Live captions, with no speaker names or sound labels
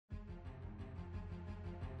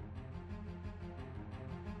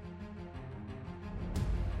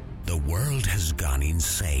The world has gone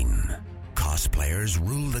insane. Cosplayers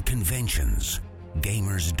rule the conventions,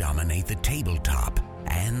 gamers dominate the tabletop,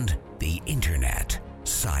 and the internet.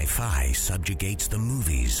 Sci-fi subjugates the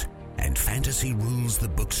movies, and fantasy rules the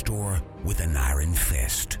bookstore with an iron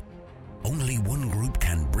fist. Only one group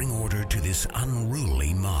can bring order to this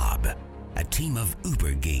unruly mob. A team of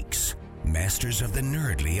uber geeks, masters of the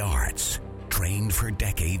nerdly arts, trained for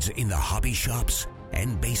decades in the hobby shops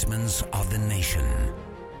and basements of the nation.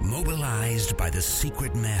 Mobilized by the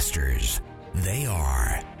secret masters, they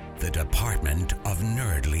are the Department of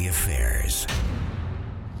Nerdly Affairs.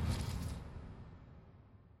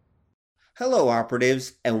 Hello,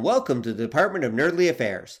 operatives, and welcome to the Department of Nerdly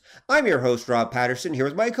Affairs. I'm your host, Rob Patterson, here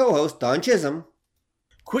with my co-host, Don Chisholm.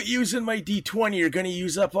 Quit using my D20, you're going to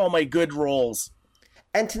use up all my good rolls.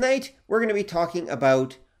 And tonight, we're going to be talking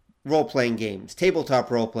about role-playing games, tabletop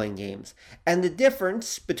role-playing games, and the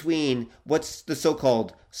difference between what's the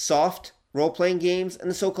so-called soft role-playing games and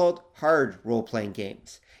the so-called hard role-playing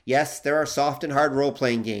games. Yes, there are soft and hard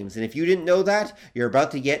role-playing games, and if you didn't know that, you're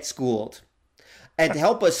about to get schooled. And to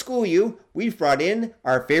help us school you, we've brought in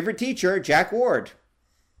our favorite teacher, Jack Ward.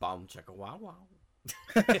 Boom, chicka, wow, wow.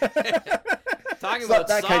 Talking It's about not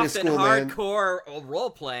that soft kind of school, and man. hardcore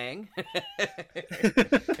role-playing.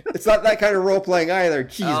 It's not that kind of role-playing either.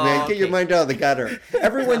 Jeez, man, okay. get your mind out of the gutter.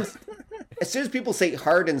 Everyone's... As soon as people say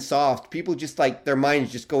hard and soft, people just their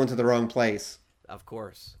minds just go into the wrong place. Of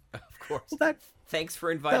course. Of course. Well, Thanks for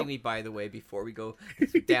inviting me, by the way, before we go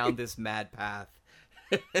down this mad path.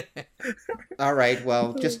 All right,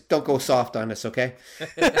 well, just don't go soft on us, okay?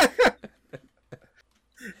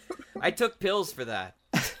 I took pills for that.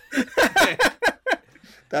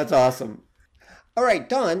 That's awesome. All right,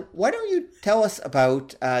 Don, why don't you tell us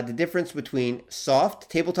about the difference between soft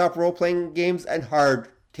tabletop role-playing games and hard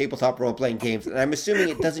tabletop role-playing games? And I'm assuming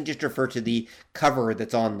it doesn't just refer to the cover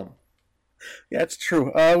that's on them. Yeah, it's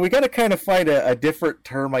true. We got to kind of find a different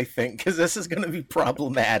term, I think, because this is going to be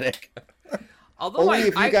problematic. Although Only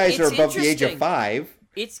if you guys are above the age of 5.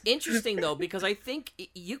 It's interesting, though, because I think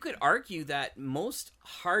you could argue that most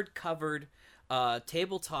hard-covered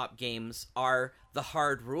tabletop games are the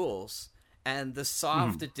hard rules, and the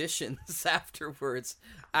soft additions afterwards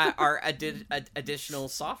are additional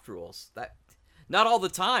soft rules. That not all the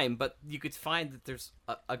time, but you could find that there's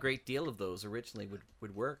a great deal of those originally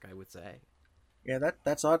would work, I would say. Yeah,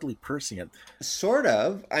 that's oddly prescient. Sort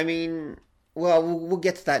of. I mean... Well, we'll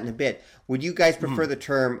get to that in a bit. Would you guys prefer the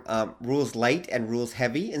term rules light and rules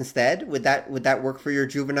heavy instead? Would that work for your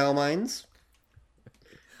juvenile minds?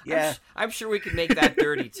 Yeah. I'm sure we could make that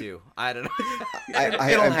dirty, too. I don't know.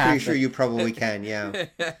 I'm pretty sure you probably can, yeah.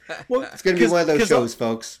 Well, It's going to be one of those shows,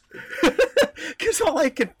 folks. Because all I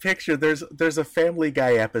can picture, there's a Family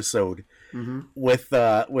Guy episode with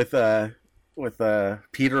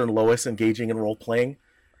Peter and Lois engaging in role playing.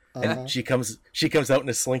 And she comes out in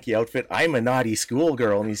a slinky outfit. I'm a naughty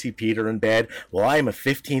schoolgirl, and you see Peter in bed. Well, I'm a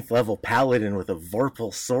 15th level paladin with a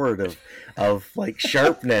vorpal sword of like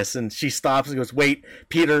sharpness. And she stops and goes, "Wait,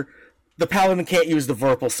 Peter, the paladin can't use the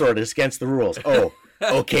vorpal sword. It's against the rules." "Oh,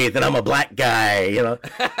 okay, then I'm a black guy," you know.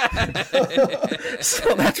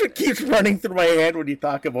 So that's what keeps running through my head when you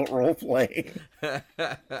talk about role playing.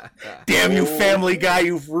 Damn you, Family Guy!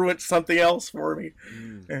 You've ruined something else for me.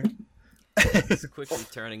 It's quickly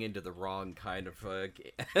turning into the wrong kind of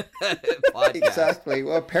podcast. Exactly.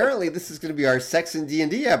 Well, apparently this is going to be our Sex and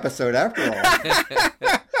D&D episode after all.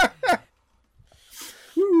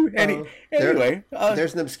 Anyway,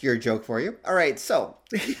 there's an obscure joke for you. All right, so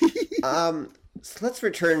let's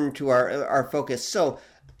return to our focus. So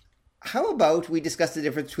how about we discuss the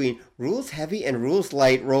difference between rules heavy and rules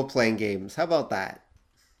light role-playing games? How about that?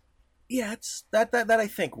 Yeah, it's that I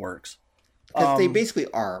think works. Because they basically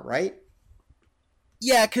are, right?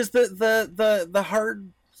 Yeah, because the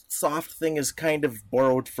hard soft thing is kind of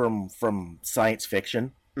borrowed from science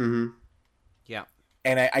fiction. Mm-hmm. Yeah,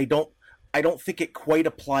 and I don't think it quite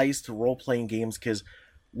applies to role playing games because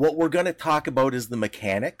what we're going to talk about is the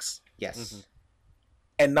mechanics, yes,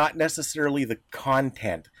 and not necessarily the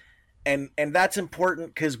content, and that's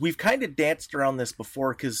important because we've kind of danced around this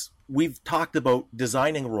before because we've talked about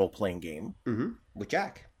designing a role playing game with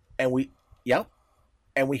Jack, and we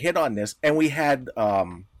hit on this, and we had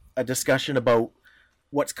a discussion about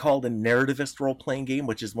what's called a narrativist role-playing game,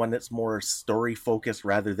 which is one that's more story-focused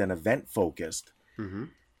rather than event-focused. Mm-hmm.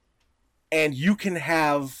 And you can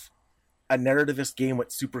have a narrativist game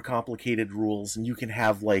with super complicated rules, and you can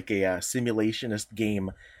have like a simulationist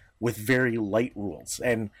game with very light rules.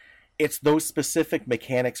 And it's those specific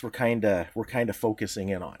mechanics we're kind of focusing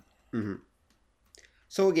in on. Mm-hmm.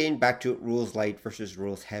 So again, back to rules light versus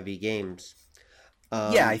rules heavy games.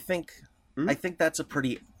 Yeah, I think that's a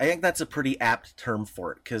pretty apt term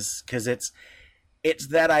for it, because it's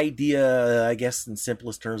that idea, I guess, in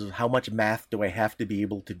simplest terms, of how much math do I have to be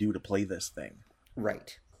able to do to play this thing.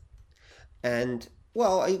 Right. And,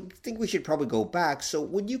 well, I think we should probably go back. So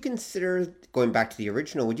would you consider, going back to the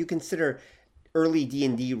original, would you consider early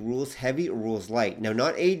D&D rules heavy or rules light? Now,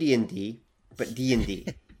 not AD&D, but D&D.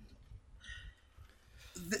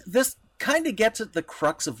 This kind of gets at the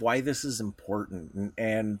crux of why this is important.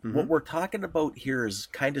 And what we're talking about here is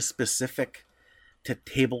kind of specific to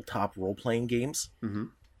tabletop role-playing games.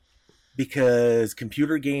 Because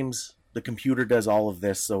computer games, the computer does all of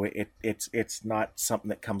this, so it's not something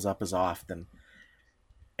that comes up as often.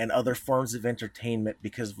 And other forms of entertainment,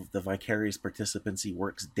 because the vicarious participancy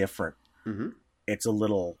works different. It's a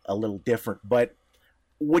little different. But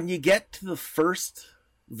when you get to the first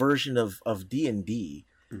version of D&D,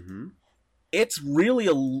 it's really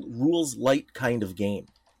a rules light kind of game.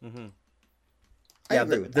 I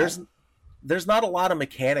agree with that. There's not a lot of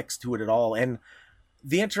mechanics to it at all. And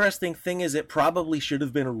the interesting thing is, it probably should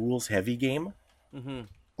have been a rules heavy game.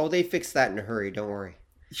 Oh, they fixed that in a hurry. Don't worry.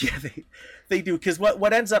 Yeah, they do. Because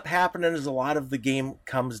what ends up happening is a lot of the game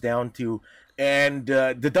comes down to, and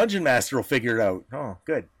the dungeon master will figure it out. Oh,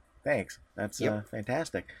 good. Thanks. That's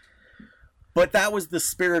fantastic. But that was the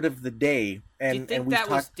spirit of the day. And, do you think that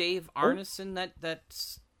was Dave Arneson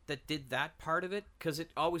that did that part of it? Because it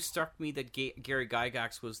always struck me that Gary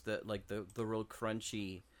Gygax was the real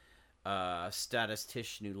crunchy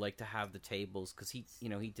statistician who liked to have the tables, because he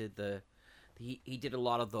did a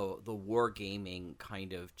lot of the wargaming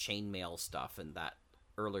kind of chainmail stuff and that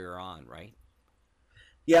earlier on, right?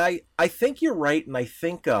 Yeah, I think you're right, and I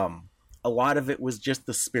think a lot of it was just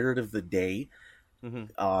the spirit of the day.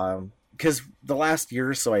 Because the last year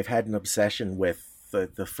or so, I've had an obsession with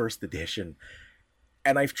the first edition,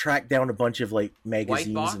 and I've tracked down a bunch of magazines.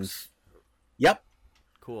 White box? Yep.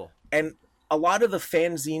 Cool. And a lot of the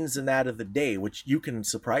fanzines and that of the day, which you can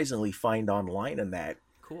surprisingly find online, and that.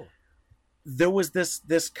 Cool. There was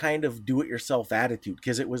this kind of do-it-yourself attitude,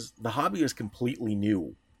 because the hobby was completely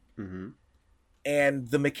new. And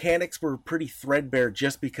the mechanics were pretty threadbare,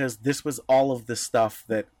 just because this was all of the stuff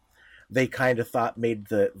that they kind of thought made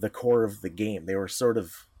the core of the game. They were sort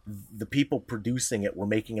of, the people producing it were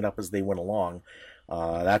making it up as they went along.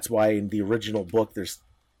 That's why in the original book, there's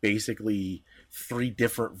basically 3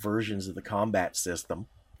 different versions of the combat system.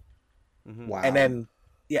 Wow. And then,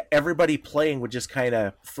 everybody playing would just kind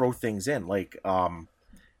of throw things in.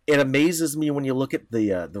 It amazes me when you look at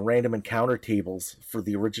the random encounter tables for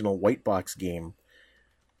the original White Box game.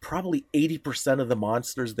 Probably 80% of the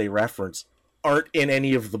monsters they reference aren't in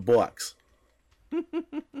any of the books.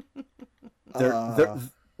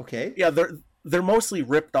 Okay. Yeah, they're mostly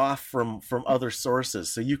ripped off from other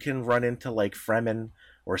sources. So you can run into Fremen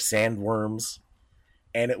or sandworms,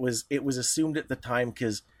 and it was assumed at the time,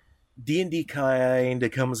 because D&D kind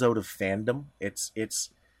of comes out of fandom. It's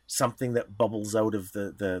something that bubbles out of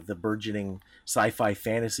the burgeoning sci-fi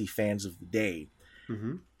fantasy fans of the day.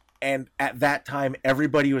 And at that time,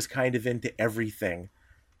 everybody was kind of into everything.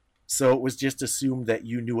 So it was just assumed that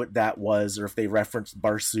you knew what that was, or if they referenced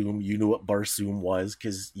Barsoom, you knew what Barsoom was,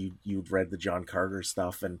 because you'd read the John Carter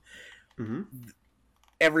stuff, and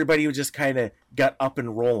everybody just kind of got up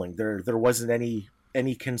and rolling. There wasn't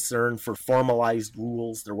any concern for formalized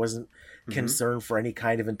rules. There wasn't concern for any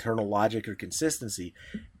kind of internal logic or consistency.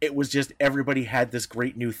 It was just everybody had this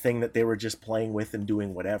great new thing that they were just playing with and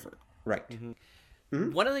doing whatever. Right.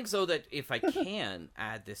 One of the things, though, that if I can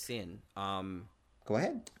add this in, go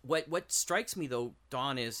ahead. What strikes me, though,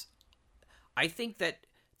 Don, is I think that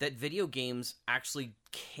video games actually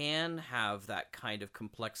can have that kind of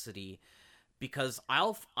complexity, because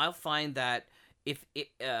I'll find that if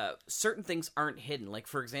certain things aren't hidden, like,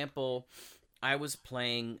 for example, I was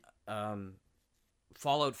playing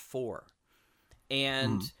Fallout 4,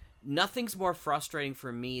 and nothing's more frustrating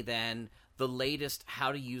for me than the latest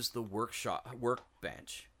how to use the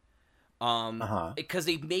workbench. Because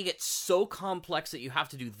they make it so complex that you have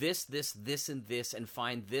to do this, and this, and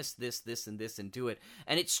find this, and this, and do it.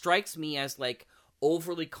 And it strikes me as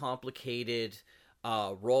overly complicated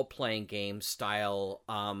role-playing game style.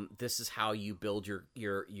 This is how you build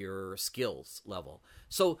your skills level.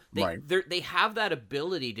 So they have that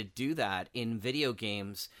ability to do that in video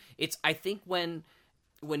games. I think when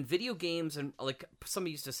video games, and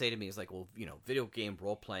somebody used to say to me, is well, video game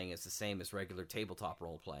role playing is the same as regular tabletop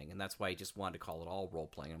role playing, and that's why I just wanted to call it all role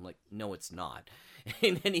playing. I'm like, no, it's not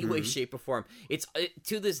in any way, shape, or form.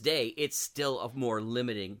 To this day, it's still a more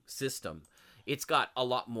limiting system. It's got a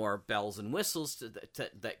lot more bells and whistles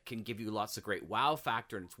that can give you lots of great wow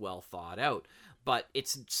factor, and it's well thought out. but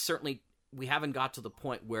it's certainly, we haven't got to the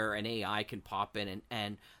point where an AI can pop in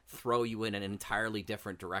and throw you in an entirely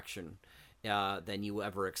different direction than you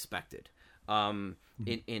ever expected. In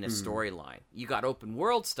a storyline, you got open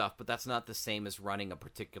world stuff, but that's not the same as running a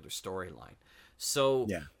particular storyline. So,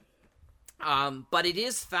 but it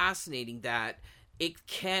is fascinating that it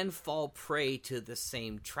can fall prey to the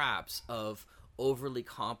same traps of overly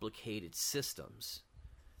complicated systems.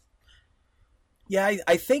 Yeah,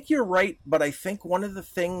 I think you're right, but I think one of the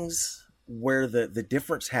things where the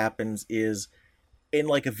difference happens is in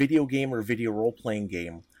like a video game or video role-playing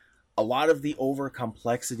game, a lot of the over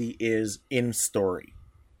complexity is in story.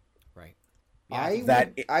 Right. Yeah,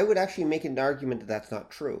 I would actually make an argument that that's not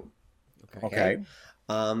true. Okay.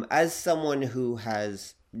 As someone who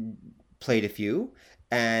has played a few,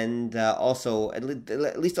 and also at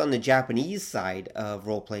least on the Japanese side of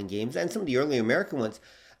role-playing games and some of the early American ones,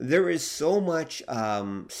 there is so much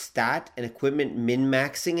stat and equipment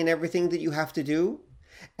min-maxing and everything that you have to do.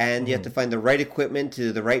 And you have to find the right equipment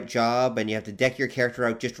to the right job, and you have to deck your character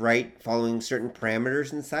out just right, following certain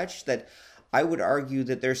parameters and such, that I would argue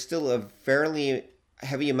that there's still a fairly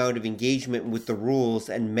heavy amount of engagement with the rules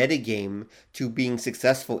and metagame to being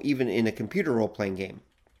successful, even in a computer role-playing game.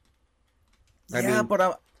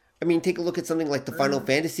 I mean, take a look at something like the Final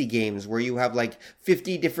Fantasy games, where you have like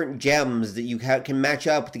 50 different gems that you can match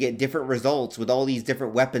up to get different results with all these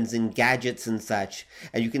different weapons and gadgets and such.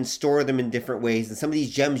 And you can store them in different ways. And some of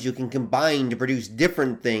these gems you can combine to produce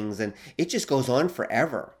different things. And it just goes on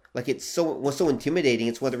forever. Like, it was so intimidating.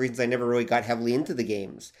 It's one of the reasons I never really got heavily into the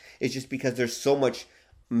games. It's just because there's so much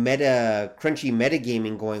crunchy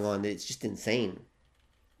metagaming going on that it's just insane.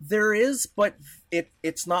 There is, but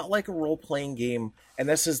it's not like a role-playing game, and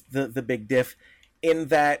this is the big diff, in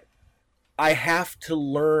that I have to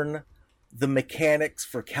learn the mechanics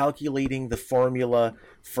for calculating the formula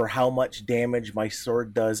for how much damage my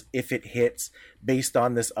sword does if it hits based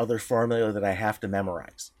on this other formula that I have to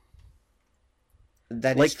memorize.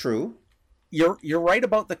 That is true. You're right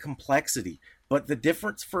about the complexity, but the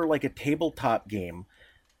difference for like a tabletop game,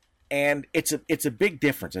 and it's a big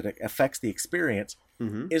difference, it affects the experience,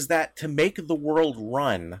 is that to make the world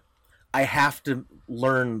run, I have to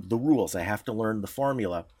learn the rules. I have to learn the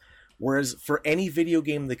formula. Whereas for any video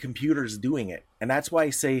game, the computer's doing it. And that's why I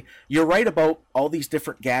say you're right about all these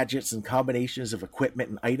different gadgets and combinations of equipment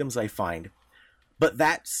and items I find. But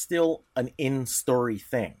that's still an in-story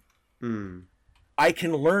thing. I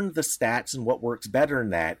can learn the stats and what works better than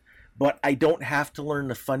that, but I don't have to learn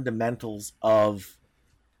the fundamentals of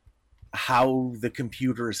how the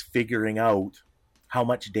computer is figuring out how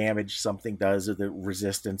much damage something does, or the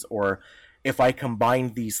resistance, or if I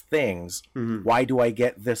combine these things, why do I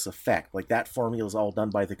get this effect? Like, that formula is all done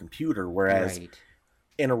by the computer, whereas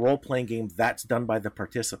in a role-playing game, that's done by the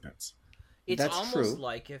participants. It's almost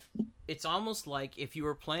like if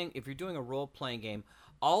you're doing a role-playing game,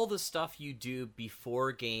 all the stuff you do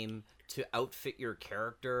before game to outfit your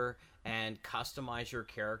character and customize your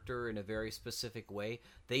character in a very specific way,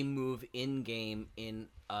 they move in game in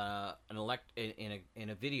a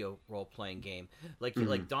video role playing game.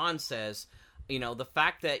 Like Don says, the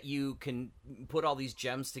fact that you can put all these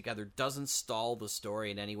gems together doesn't stall the story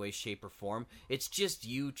in any way, shape, or form. It's just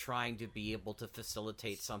you trying to be able to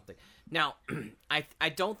facilitate something. Now, I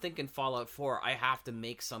don't think in Fallout 4 I have to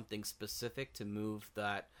make something specific to move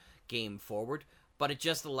that game forward, but it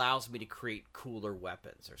just allows me to create cooler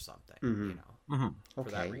weapons or something,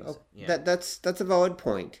 for that reason. Yeah. That's a valid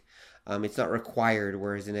point. It's not required,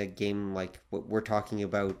 whereas in a game like what we're talking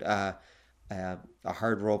about, a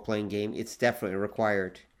hard role-playing game, it's definitely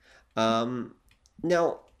required.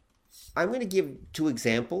 Now, I'm going to give two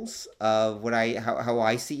examples of how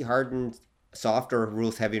I see hard and soft, or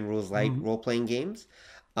rules heavy and rules light role-playing games.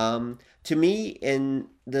 To me, in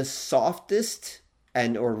the softest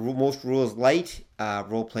or most rules light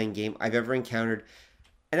role-playing game I've ever encountered,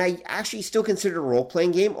 and I actually still consider a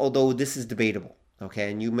role-playing game, although this is debatable,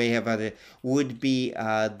 okay, and you may have other, would be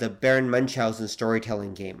the Baron Munchausen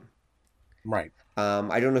storytelling game. Right.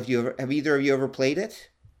 I don't know if have either of you ever played it?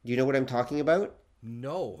 Do you know what I'm talking about?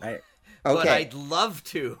 No. Okay. But I'd love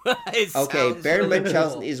to. Okay, Baron really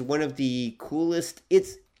Munchausen cool. is one of the coolest.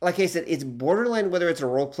 It's, like I said, it's borderline whether it's a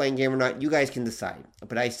role-playing game or not. You guys can decide.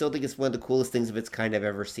 But I still think it's one of the coolest things of its kind I've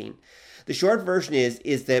ever seen. The short version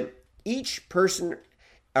is that each person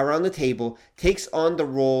around the table takes on the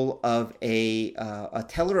role of a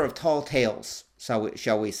teller of tall tales,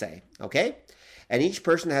 shall we say, okay? And each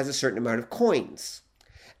person has a certain amount of coins.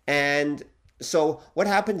 And so what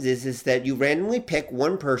happens is that you randomly pick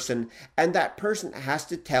one person, and that person has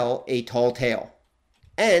to tell a tall tale.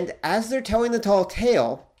 And as they're telling the tall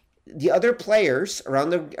tale, the other players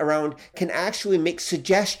around can actually make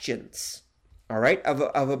suggestions, all right,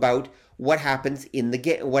 of about what happens in the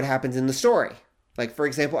game, what happens in the story. Like, for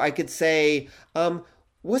example, I could say,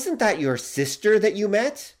 wasn't that your sister that you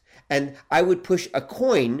met? And I would push a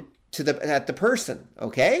coin at the person,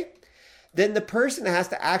 okay? Then the person has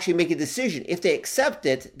to actually make a decision. If they accept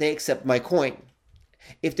it, they accept my coin.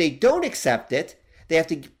 If they don't accept it, they have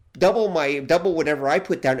to double whatever I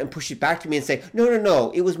put down and push it back to me and say,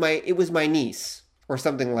 no, it was my niece, or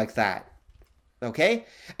something like that. Okay?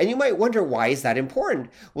 And you might wonder, why is that important?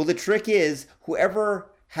 Well, the trick is,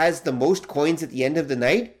 whoever has the most coins at the end of the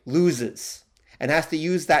night loses, and has to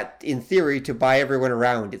use that, in theory, to buy everyone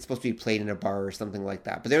around. It's supposed to be played in a bar or something like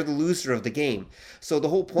that. But they're the loser of the game. So the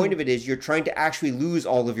whole point of it is you're trying to actually lose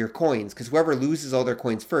all of your coins, because whoever loses all their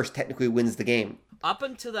coins first technically wins the game. Up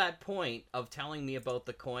until that point of telling me about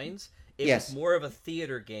the coins, it Yes. was more of a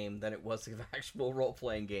theater game than it was an actual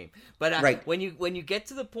role-playing game. But Right. when you get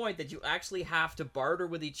to the point that you actually have to barter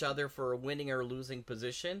with each other for a winning or losing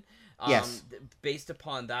position, Yes. based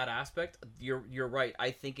upon that aspect, you're right.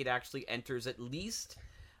 I think it actually enters at least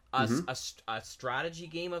a strategy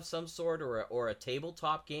game of some sort, or a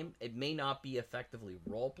tabletop game. It may not be effectively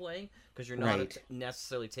role-playing because you're not Right.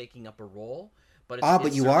 necessarily taking up a role. But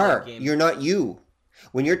But you are. You're not you.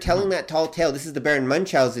 When you're telling that tall tale, this is the Baron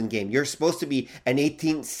Munchausen game. You're supposed to be an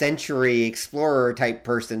 18th century explorer type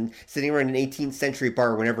person sitting around an 18th century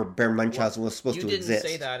bar whenever Baron Munchausen was supposed to exist. You didn't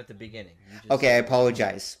say that at the beginning. Okay, I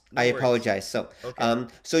apologize. No I worries. apologize. So, Okay.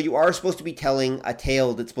 so you are supposed to be telling a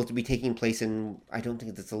tale that's supposed to be taking place in, I don't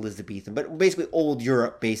think it's Elizabethan, but basically old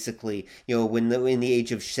Europe, basically. You know, in the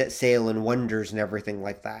age of sail and wonders and everything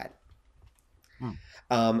like that.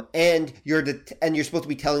 And you're supposed to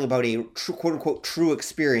be telling about a true, quote unquote, true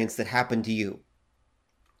experience that happened to you.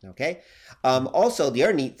 Okay. Also, the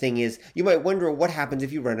other neat thing is, you might wonder what happens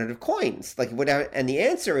if you run out of coins. And the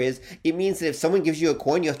answer is, it means that if someone gives you a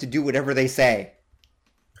coin, you have to do whatever they say.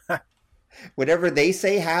 Whatever they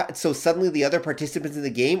say. So suddenly, the other participants in the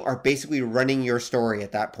game are basically running your story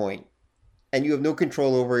at that point, and you have no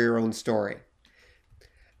control over your own story.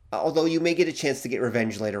 Although you may get a chance to get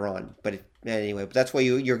revenge later on, but that's why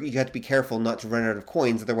you have to be careful not to run out of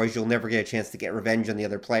coins. Otherwise, you'll never get a chance to get revenge on the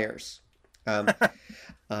other players.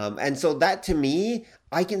 And so that, to me,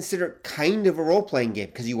 I consider kind of a role-playing game,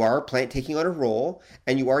 because you are taking on a role,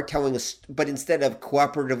 and you are telling but instead of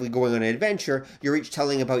cooperatively going on an adventure, you're each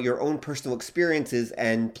telling about your own personal experiences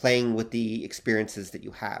and playing with the experiences that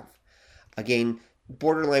you have. Again,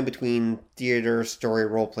 borderline between theater, story,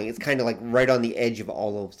 role-playing. It's kind of like right on the edge of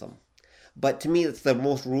all of them. But to me, it's the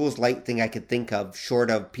most rules-light thing I could think of, short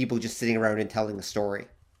of people just sitting around and telling a story.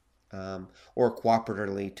 Or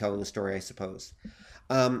cooperatively telling a story, I suppose.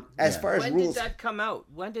 As far as when rules... did that come out?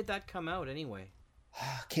 When did that come out, anyway?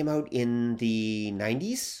 Came out in the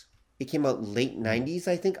 90s? It came out late 90s,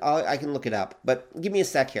 I think. I can look it up. But give me a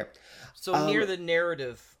sec here. So near the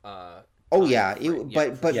narrative... Oh, yeah.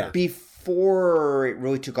 Yeah. Before it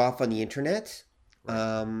really took off on the internet...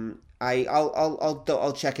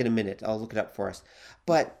 I'll check in a minute. I'll look it up for us.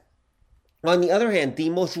 But on the other hand, the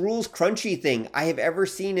most rules crunchy thing I have ever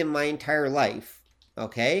seen in my entire life,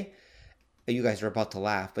 okay? You guys are about to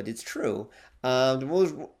laugh, but it's true. The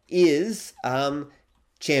most is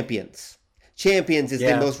Champions. Champions is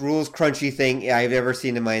the most rules crunchy thing I've ever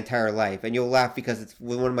seen in my entire life. And you'll laugh because it's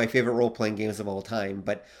one of my favorite role-playing games of all time.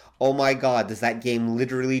 But oh my god, does that game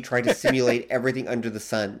literally try to simulate everything under the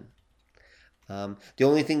sun. The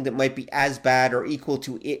only thing that might be as bad or equal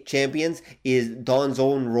to it, Champions, is Don's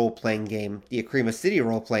own role-playing game, the Akrima City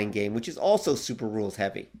role-playing game, which is also super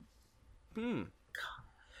rules-heavy.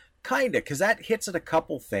 Kinda, because that hits at a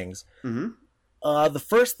couple things. Mm-hmm. The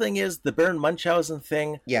first thing is the Baron Munchausen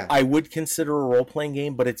thing. Yeah. I would consider a role-playing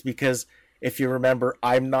game, but it's because, if you remember,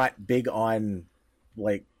 I'm not big on,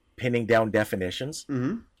 pinning down definitions.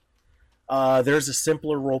 Mm-hmm. There's a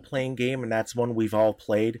simpler role-playing game, and that's one we've all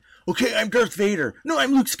played. Okay, I'm Darth Vader. No,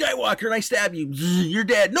 I'm Luke Skywalker, and I stab you. You're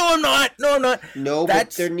dead. No, I'm not. No,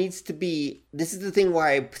 but there needs to be... This is the thing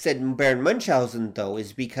why I said Baron Munchausen, though,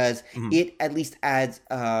 is because it at least adds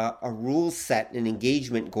a rule set and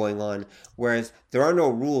engagement going on, whereas there are no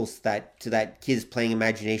rules to that kids playing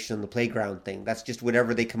imagination on the playground thing. That's just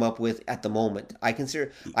whatever they come up with at the moment. I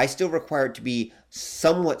still require it to be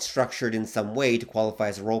somewhat structured in some way to qualify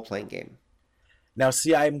as a role-playing game. Now,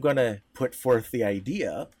 see, I'm going to put forth the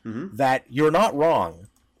idea that you're not wrong.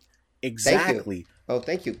 Exactly.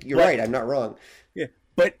 Thank you. You're right. I'm not wrong. Yeah.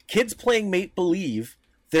 But kids playing make-believe,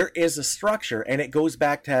 there is a structure, and it goes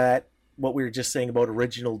back to what we were just saying about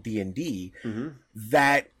original D&D,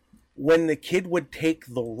 that when the kid would take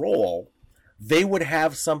the role, they would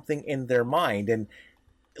have something in their mind. And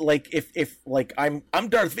like if like I'm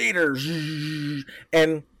Darth Vader,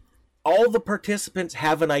 and all the participants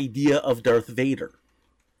have an idea of Darth Vader,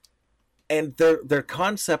 and their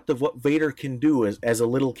concept of what Vader can do as a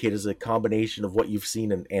little kid is a combination of what you've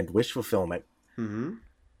seen and wish fulfillment. Mm-hmm.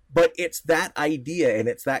 But it's that idea and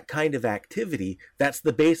it's that kind of activity that's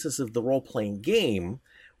the basis of the role-playing game,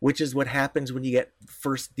 which is what happens when you get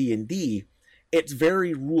first D&D. It's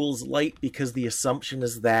very rules light because the assumption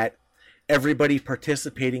is that everybody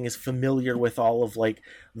participating is familiar with all of like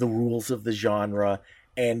the rules of the genre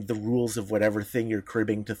and the rules of whatever thing you're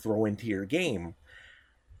cribbing to throw into your game.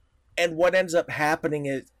 And what ends up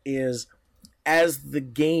happening is as the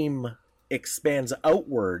game expands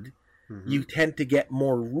outward, you tend to get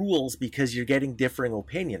more rules because you're getting differing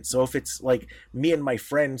opinions. So if it's like me and my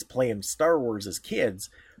friends playing Star Wars as kids,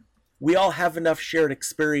 we all have enough shared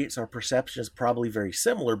experience. Our perception is probably very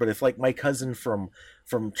similar. But if like my cousin from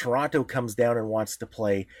Toronto comes down and wants to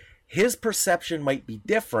play, his perception might be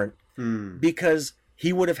different because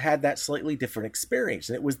he would have had that slightly different experience.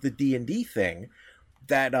 And it was the D&D thing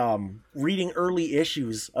that reading early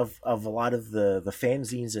issues of a lot of the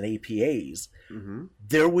fanzines and APAs,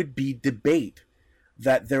 there would be debate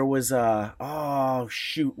that there was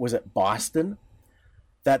was it Boston?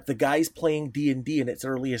 That the guys playing D&D in its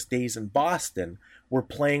earliest days in Boston were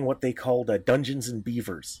playing what they called Dungeons and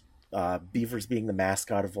Beavers. Beavers being the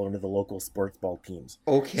mascot of one of the local sports ball teams.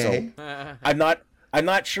 Okay. So I'm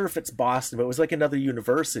not sure if it's Boston, but it was like another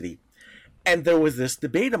university. And there was this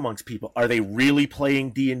debate amongst people. Are they really playing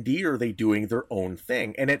D&D or are they doing their own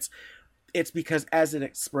thing? And it's because as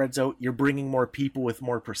it spreads out, you're bringing more people with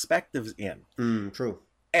more perspectives in. True.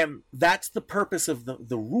 And that's the purpose of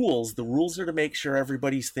the rules. The rules are to make sure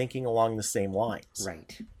everybody's thinking along the same lines.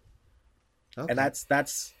 Right. Okay. And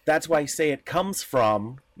that's why I say it comes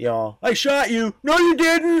from, I shot you. No, you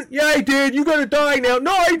didn't. Yeah, I did. You gotta die now.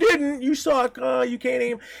 No, I didn't. You suck. You can't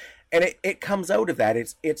aim. And it comes out of that.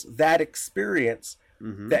 It's that experience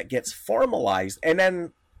that gets formalized. And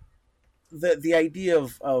then the idea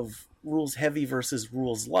of rules heavy versus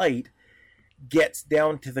rules light gets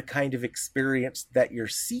down to the kind of experience that you're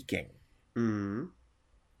seeking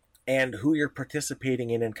and who you're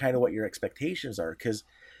participating in and kind of what your expectations are. Because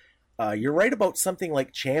you're right about something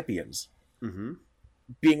like Champions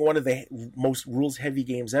being one of the most rules heavy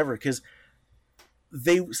games ever, because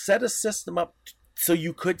they set a system up so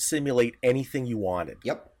you could simulate anything you wanted.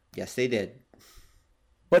 Yep. Yes, they did.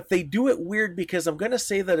 But they do it weird because I'm going to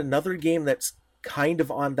say that another game that's kind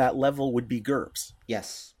of on that level would be GURPS.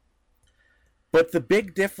 Yes. But the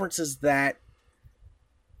big difference is that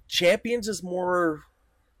Champions is more...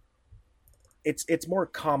 It's more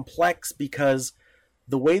complex because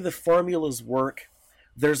the way the formulas work,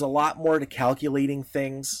 there's a lot more to calculating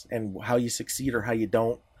things and how you succeed or how you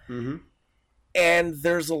don't. And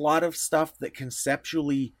there's a lot of stuff that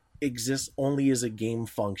conceptually exists only as a game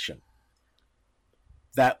function.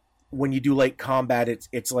 That when you do like combat,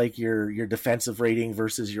 it's like your defensive rating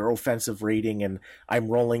versus your offensive rating, and I'm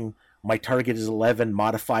rolling, my target is 11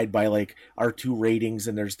 modified by like R2 ratings,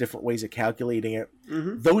 and there's different ways of calculating it.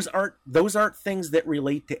 Those aren't things that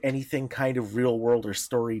relate to anything kind of real world or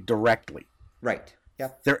story directly. Right.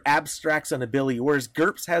 Yeah. They're abstracts on ability, whereas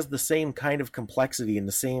GURPS has the same kind of complexity and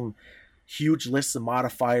the same huge lists of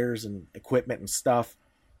modifiers and equipment and stuff,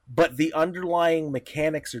 but the underlying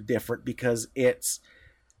mechanics are different because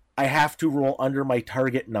I have to roll under my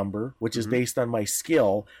target number, which is based on my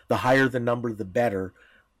skill. The higher the number, the better.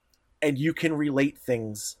 And you can relate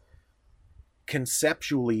things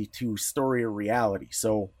conceptually to story or reality.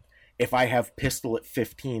 So if I have pistol at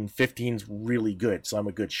 15, 15's really good, so I'm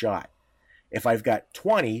a good shot. If I've got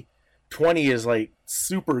 20, 20 is like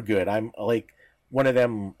super good. I'm like one of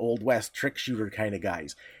them Old West trick shooter kind of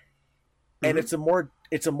guys. And it's a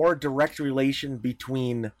more direct relation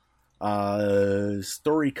between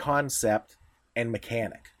story concept and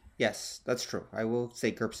mechanic. Yes, that's true. I will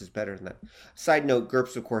say GURPS is better than that. Side note,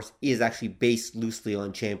 GURPS, of course, is actually based loosely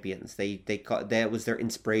on Champions. That was their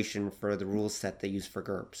inspiration for the rule set they used for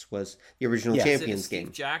GURPS, was the original Champions game.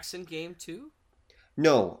 Steve Jackson game too?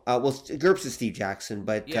 No. GURPS is Steve Jackson,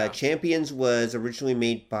 but Champions was originally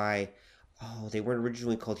made by... Oh, they weren't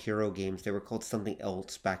originally called Hero Games. They were called something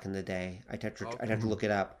else back in the day. I'd have to look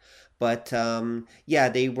it up. But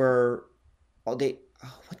they were...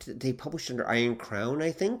 They published under Iron Crown,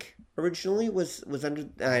 I think, originally was under.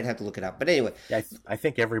 I'd have to look it up, but anyway. Yeah, I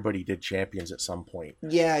think everybody did Champions at some point.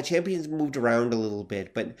 Yeah, Champions moved around a little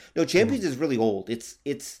bit, but no, Champions is really old.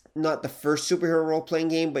 It's not the first superhero role playing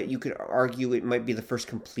game, but you could argue it might be the first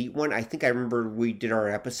complete one. I think I remember we did our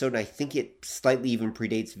episode, and I think it slightly even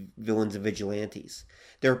predates Villains and Vigilantes.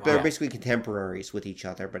 They're basically contemporaries with each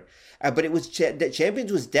other, but it was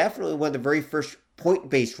Champions was definitely one of the very first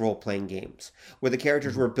point-based role-playing games where the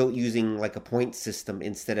characters were built using like a point system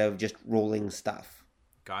instead of just rolling stuff.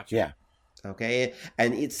 Gotcha. Yeah. Okay,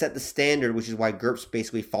 and it set the standard, which is why GURPS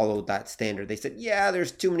basically followed that standard. They said, yeah,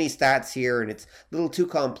 there's too many stats here and it's a little too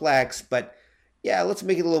complex, but yeah, let's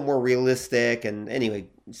make it a little more realistic and anyway,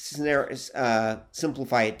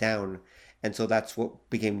 simplify it down. And so that's what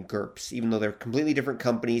became GURPS, even though they're completely different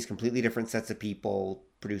companies, completely different sets of people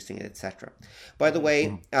producing it, etc. By the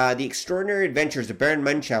way, The Extraordinary Adventures of Baron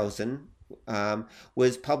Munchausen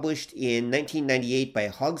was published in 1998 by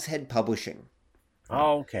Hogshead Publishing.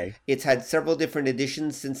 Oh, okay. It's had several different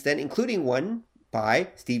editions since then, including one by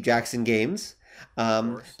Steve Jackson Games.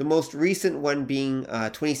 The most recent one being a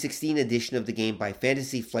 2016 edition of the game by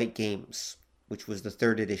Fantasy Flight Games, which was the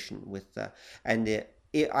third edition with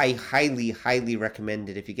I highly, highly recommend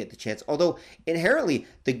it if you get the chance. Although inherently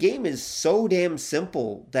the game is so damn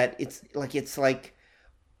simple that it's like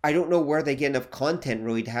I don't know where they get enough content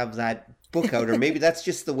really to have that book out, or maybe that's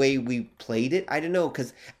just the way we played it. I don't know,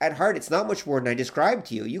 because at heart it's not much more than I described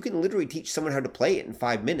to you. You can literally teach someone how to play it in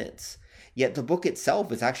 5 minutes. Yet the book itself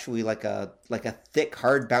is actually like a thick,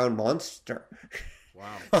 hardbound monster.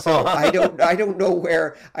 Wow. So I don't know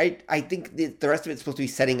where I think the rest of it's supposed to be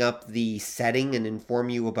setting up the setting and inform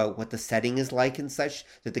you about what the setting is like and such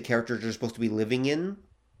that the characters are supposed to be living in,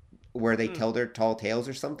 where they tell their tall tales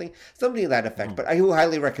or something to that effect. But I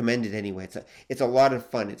highly recommend it anyway. It's a lot of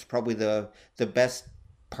fun. It's probably the best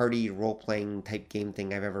party role playing type game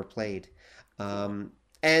thing I've ever played.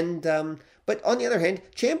 But on the other hand,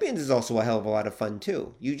 Champions is also a hell of a lot of fun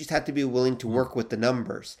too. You just have to be willing to work with the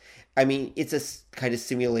numbers. I mean, it's a kind of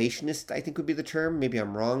simulationist, I think would be the term. Maybe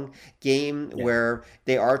I'm wrong. Game where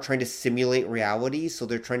they are trying to simulate reality. So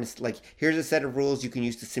they're trying to like, here's a set of rules you can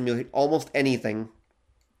use to simulate almost anything.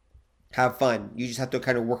 Have fun. You just have to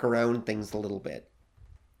kind of work around things a little bit.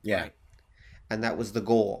 Yeah. And that was the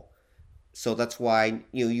goal. So that's why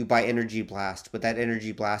you buy Energy Blast, but that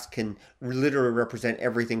Energy Blast can literally represent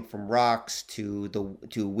everything from rocks to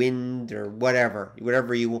wind or whatever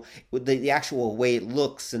you. The actual way it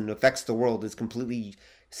looks and affects the world is completely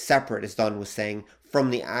separate, as Don was saying,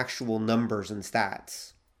 from the actual numbers and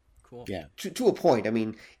stats. Cool. Yeah. To a point. I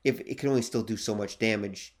mean, if it can only still do so much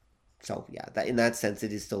damage. So yeah, that in that sense,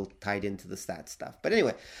 it is still tied into the stat stuff. But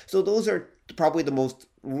anyway, so those are probably the most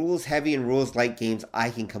rules heavy and rules light games I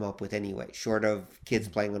can come up with anyway, short of kids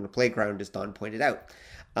playing on the playground, as Don pointed out.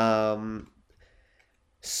 And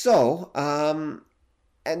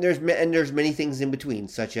there's many things in between,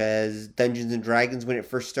 such as Dungeons and Dragons when it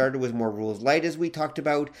first started was more rules light, as we talked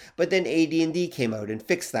about, but then AD&D came out and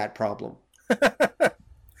fixed that problem.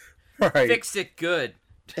 Right. Fixed it good.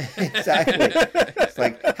 Exactly. It's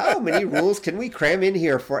like, how many rules can we cram in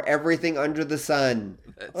here for everything under the sun?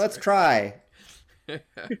 Let's try.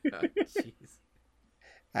 Jeez.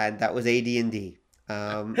 And that was AD&D.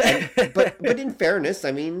 But in fairness,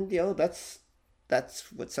 I mean, that's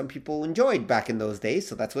what some people enjoyed back in those days,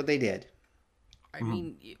 so that's what they did. I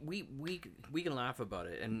mean, we can laugh about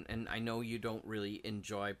it, and I know you don't really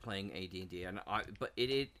enjoy playing AD&D, but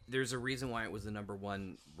there's a reason why it was the number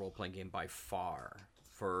one role playing game by far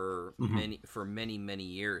for many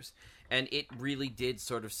years, and it really did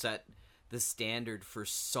sort of set the standard for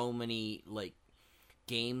so many like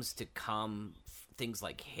games to come. Things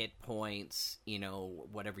like hit points,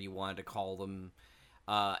 whatever you wanted to call them.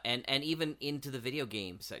 And even into the video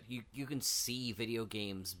games that you can see video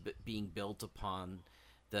games being built upon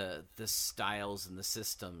the styles and the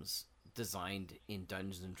systems designed in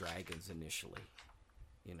Dungeons and Dragons initially,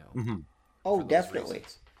 Oh, definitely.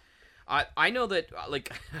 Reasons. I know that,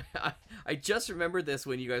 like, I just remembered this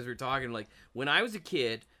when you guys were talking, like, when I was a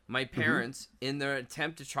kid, my parents, in their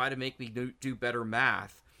attempt to try to make me do better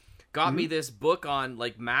math, got me this book on,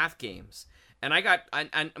 like, math games. And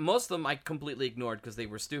and most of them I completely ignored because they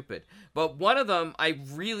were stupid. But one of them I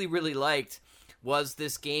really, really liked was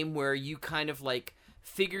this game where you kind of, like,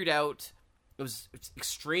 figured out, it's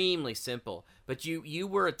extremely simple, but you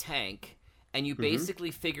were a tank, and you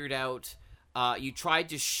basically figured out, you tried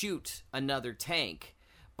to shoot another tank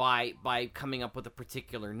by coming up with a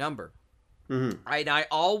particular number. I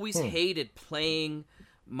always hated playing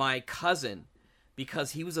my cousin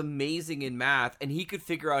because he was amazing in math and he could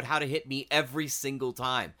figure out how to hit me every single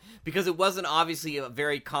time, because it wasn't obviously a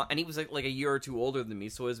very and he was like a year or two older than me,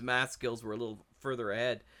 so his math skills were a little further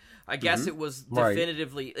ahead. I guess it was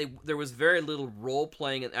definitively there was very little role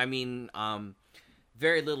playing. I mean,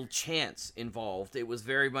 very little chance involved. It was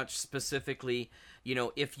very much specifically,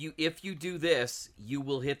 if you do this, you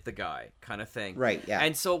will hit the guy, kind of thing. Right, yeah.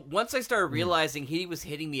 And so once I started realizing he was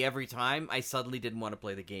hitting me every time, I suddenly didn't want to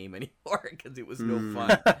play the game anymore because it was no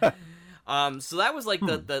fun. So that was like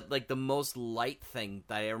the most light thing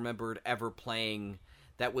that I remembered ever playing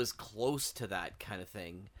that was close to that kind of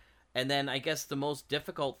thing. And then I guess the most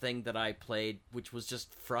difficult thing that I played, which was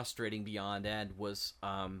just frustrating beyond end, was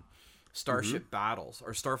Starship Battles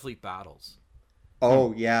or Starfleet Battles.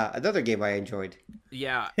 Oh yeah, another game I enjoyed.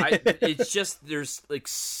 Yeah, it's just there's like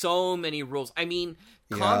so many rules. I mean,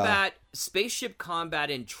 spaceship combat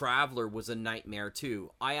in Traveler was a nightmare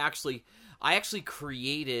too. I actually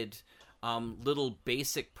created little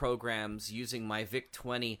basic programs using my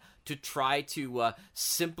VIC-20 to try to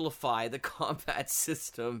simplify the combat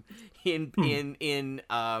system in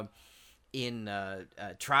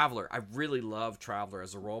Traveler. I really love Traveler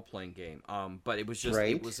as a role-playing game, but it was just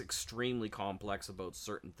it was extremely complex about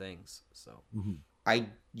certain things. So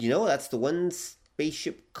that's the one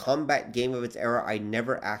spaceship combat game of its era I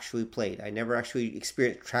never actually played. I never actually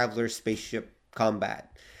experienced Traveler spaceship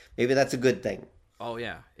combat. Maybe that's a good thing. Oh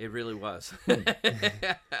yeah, it really was.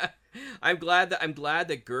 I'm glad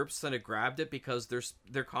that GURPS kind of grabbed it, because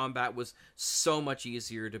their combat was so much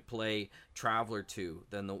easier to play Traveler 2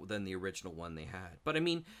 than the original one they had. But I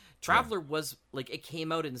mean, Traveler was like, it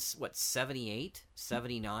came out in what, 78,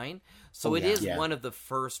 79? So it is one of the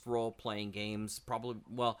first role-playing games, probably.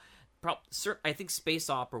 Well, I think Space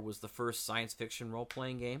Opera was the first science fiction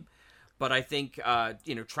role-playing game, but I think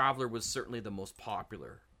Traveler was certainly the most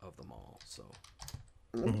popular of them all. So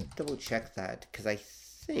let me double check that, because I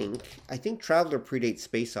think Traveler predates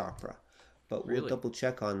Space Opera, but we'll double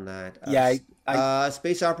check on that.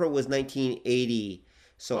 Space Opera was 1980,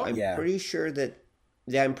 so I'm pretty sure that.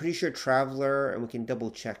 Yeah, I'm pretty sure Traveler, and we can double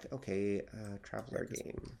check. Okay, Traveler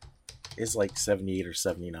game is like 78 or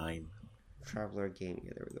 79. Traveler game,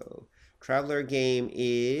 there we go. Traveler game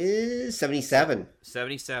is 77.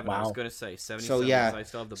 77. Wow. I was going to say 77. So yeah, I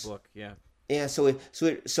still have the book. Yeah. Yeah. So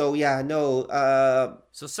yeah. No.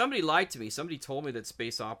 So somebody lied to me. Somebody told me that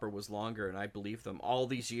Space Opera was longer, and I believed them all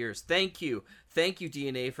these years. Thank you,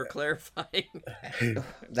 DNA, for clarifying.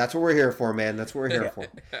 That's what we're here for, man. That's what we're here for.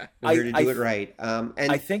 We're here to do it right.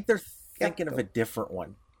 And I think they're thinking of a different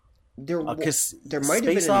one. There might have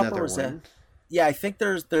been another one. I think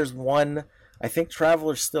there's one. I think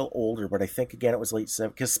Traveler's still older, but I think again it was late 70s,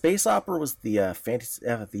 because Space Opera was the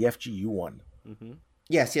the FGU one. Mm-hmm.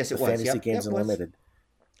 Yes, it was. Fantasy Games Unlimited.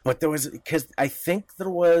 But there was, because I think there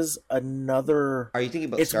was another. Are you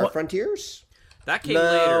thinking about Star Frontiers? That came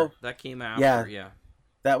later. That came after. Yeah.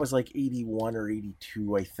 That was like 81 or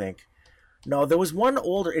 82, I think. No, there was one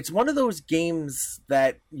older. It's one of those games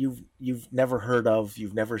that you've never heard of,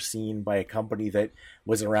 you've never seen, by a company that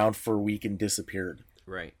was around for a week and disappeared.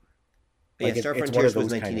 Right. Like Star Frontiers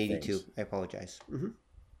was 1982. I apologize. Mm-hmm.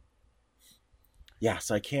 Yeah,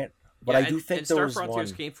 so I can't. But I do think there was one. Star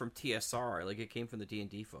Frontiers came from TSR, like it came from the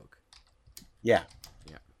D&D folk. Yeah.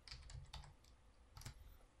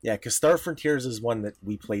 Yeah, because Star Frontiers is one that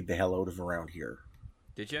we played the hell out of around here.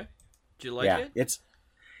 Did you? Did you like it?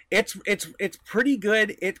 It's pretty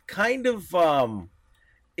good. It kind of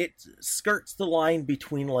it skirts the line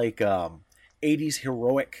between like 80s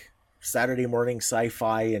heroic Saturday morning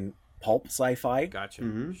sci-fi and pulp sci-fi. Gotcha.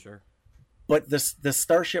 Mm-hmm. Sure. But the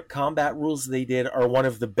Starship combat rules they did are one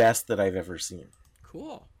of the best that I've ever seen.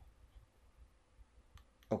 Cool.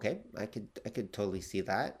 Okay, I could totally see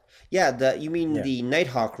that. Yeah, you mean the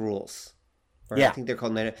Nighthawk rules? I think they're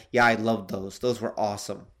called Nighthawk. Yeah, I loved those. Those were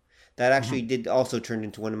awesome. That actually did also turn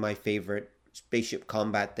into one of my favorite spaceship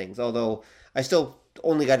combat things. Although I still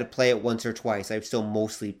only got to play it once or twice. I've still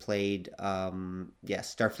mostly played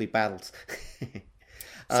Starfleet Battles.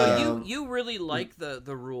 So you really like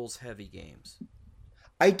the rules heavy games?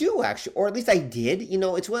 I do, actually, or at least I did.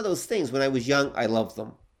 It's one of those things. When I was young, I loved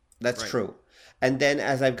them. That's true. And then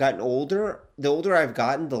as I've gotten older, the older I've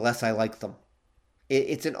gotten, the less I like them.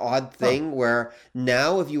 It's an odd thing where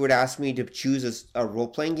now, if you were to ask me to choose a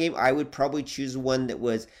role-playing game, I would probably choose one that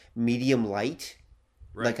was medium light.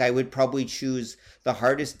 Right. Like, I would probably choose the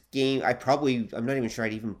hardest game. I'm not even sure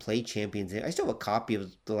I'd even play Champions. I still have a copy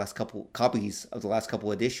of the last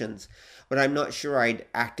couple editions, but I'm not sure I'd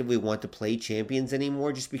actively want to play Champions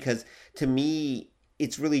anymore, just because to me,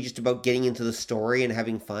 it's really just about getting into the story and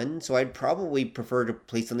having fun. So I'd probably prefer to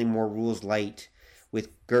play something more rules light. with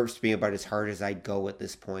GURPS being about as hard as I'd go at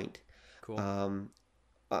this point. Cool.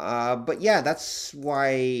 But yeah, that's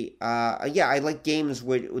why. I like games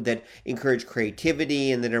that encourage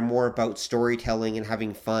creativity and that are more about storytelling and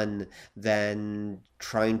having fun than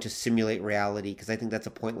trying to simulate reality, because I think that's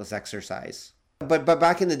a pointless exercise. But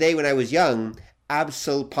back in the day when I was young,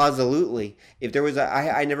 absolutely, if there was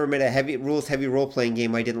I never met a rules heavy role playing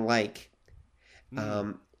game I didn't like,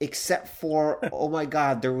 except for oh my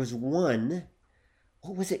god, there was one.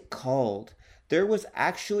 What was it called? There was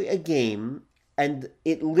actually a game. And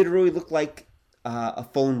it literally looked like a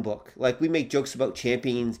phone book. Like, we make jokes about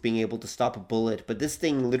champions being able to stop a bullet, but this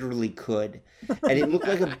thing literally could. And it looked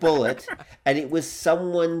like a bullet, and it was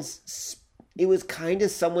kind of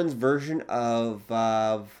someone's version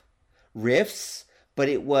of Rifts, but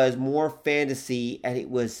it was more fantasy, and it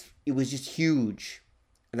was just huge.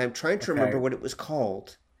 And I'm trying to remember what it was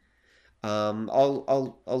called.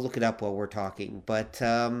 I'll look it up while we're talking, but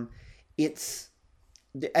it's.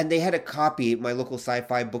 And they had a copy at my local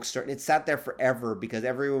sci-fi bookstore, and it sat there forever because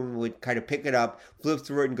everyone would kind of pick it up, flip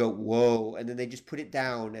through it, and go, "Whoa!" And then they just put it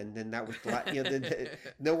down, and then that was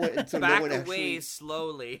no one. So back no one away actually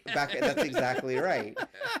slowly. That's exactly right.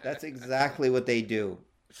 That's exactly what they do.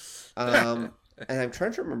 And I'm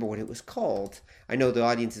trying to remember what it was called. I know the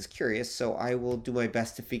audience is curious, so I will do my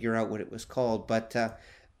best to figure out what it was called. But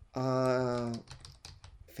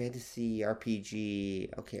fantasy RPG.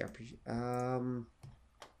 Okay, RPG.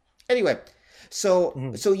 Anyway, so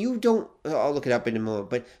you don't. I'll look it up in a moment.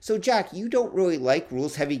 But so Jack, you don't really like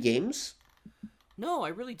rules heavy games? No, I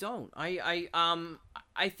really don't. I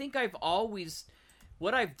think I've always.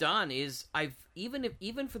 What I've done is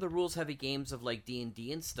even for the rules heavy games of like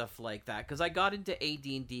D&D and stuff like that, because I got into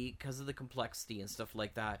AD&D because of the complexity and stuff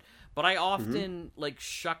like that. But I often like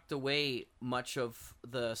shucked away much of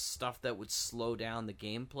the stuff that would slow down the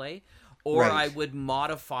gameplay, or I would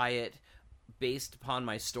modify it based upon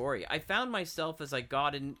my story. I found myself as I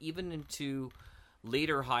got even into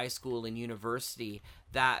later high school and university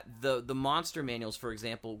that the monster manuals, for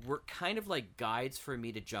example, were kind of like guides for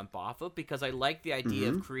me to jump off of, because I like the idea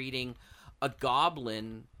of creating a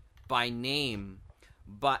goblin by name,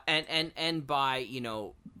 but and by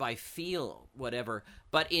by feel, whatever,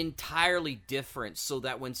 but entirely different, so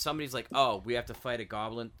that when somebody's like, "Oh, we have to fight a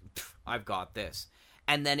goblin," I've got this.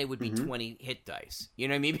 And then it would be 20 hit dice. You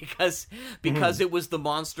know what I mean? Because it was the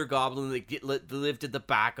monster goblin that lived at the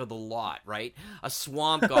back of the lot, right? A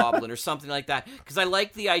swamp goblin or something like that. Because I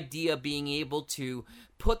like the idea of being able to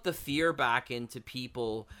put the fear back into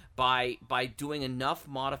people by doing enough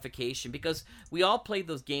modification. Because we all played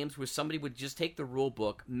those games where somebody would just take the rule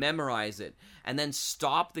book, memorize it, and then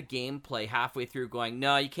stop the gameplay halfway through going,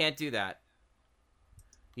 "No, you can't do that."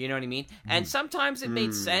 You know what I mean? And sometimes it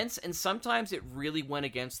made sense, and sometimes it really went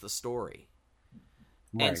against the story.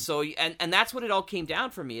 Right. And so, and that's what it all came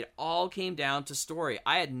down for me. It all came down to story.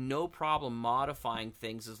 I had no problem modifying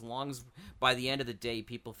things as long as by the end of the day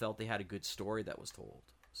people felt they had a good story that was told.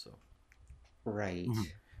 So, right.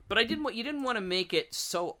 But you didn't want to make it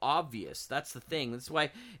so obvious. That's the thing. That's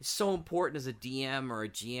why it's so important as a DM or a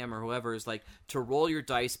GM or whoever is like to roll your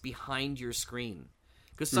dice behind your screen.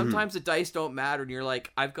 Because sometimes the dice don't matter, and you're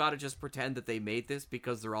like, I've got to just pretend that they made this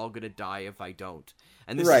because they're all going to die if I don't.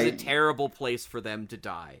 And this is a terrible place for them to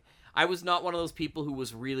die. I was not one of those people who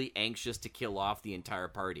was really anxious to kill off the entire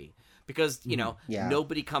party. Because,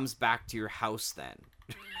 nobody comes back to your house then.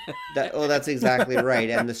 That's exactly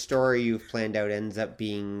right. And the story you've planned out ends up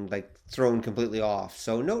being, like, thrown completely off.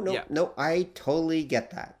 So, no, I totally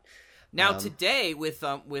get that. Now today with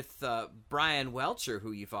Brian Welcher,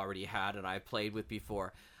 who you've already had and I played with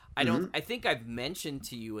before, I think I've mentioned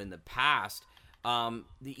to you in the past.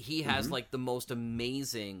 He has like the most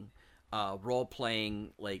amazing role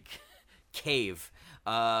playing like cave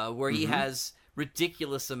where he has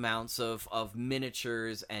ridiculous amounts of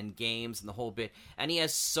miniatures and games and the whole bit, and he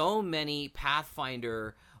has so many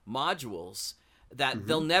Pathfinder modules that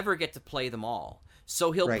they'll never get to play them all.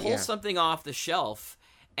 So he'll pull something off the shelf.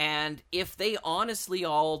 And if they honestly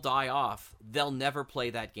all die off, they'll never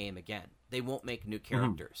play that game again. They won't make new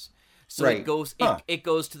characters. So it goes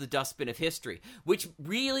to the dustbin of history, which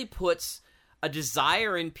really puts a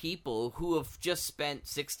desire in people who have just spent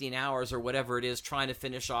 16 hours or whatever it is trying to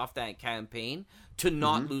finish off that campaign to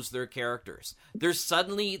not lose their characters. There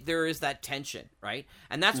is that tension, right?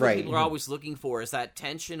 And that's what people are always looking for, is that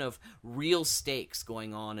tension of real stakes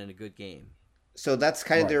going on in a good game. So that's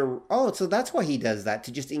kind of their... Oh, so that's why he does that,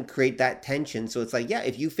 to just create that tension. So it's like,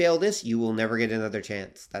 if you fail this, you will never get another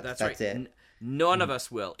chance. That's right. It. None of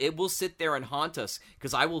us will. It will sit there and haunt us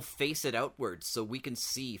because I will face it outwards so we can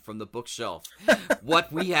see from the bookshelf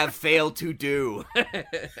what we have failed to do.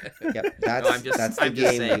 Yep, that's the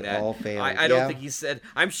game we all failed. I don't think he said.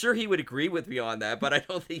 I'm sure he would agree with me on that, but I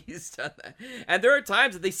don't think he's done that. And there are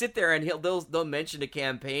times that they sit there and they'll mention a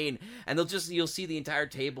campaign and you'll see the entire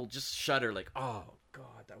table just shudder like, oh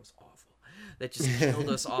God, that was awful. That just killed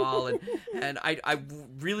us all, and I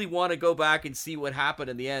really want to go back and see what happened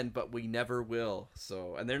in the end, but we never will.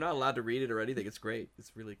 So, and they're not allowed to read it or anything. It's great.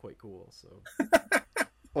 It's really quite cool. So,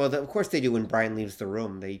 well, of course they do. When Brian leaves the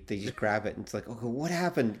room, they just grab it and it's like, okay, what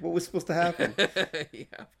happened? What was supposed to happen? Yeah,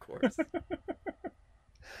 of course.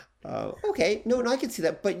 Okay, no, I can see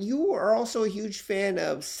that. But you are also a huge fan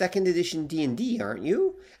of second edition D&D, aren't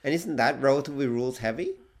you? And isn't that relatively rules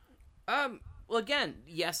heavy? Well, again,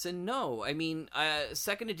 yes and no. I mean,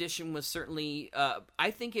 second edition was certainly, I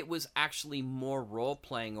think it was actually more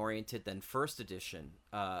role-playing oriented than first edition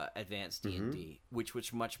advanced D&D, which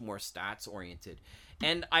was much more stats oriented.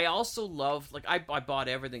 And I also love, like, I bought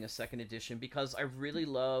everything a second edition because I really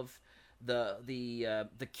love the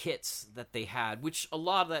kits that they had, which a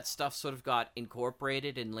lot of that stuff sort of got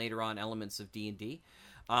incorporated in later on elements of D&D.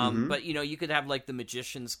 But, you could have, like, the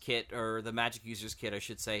Magician's Kit, or the Magic User's Kit, I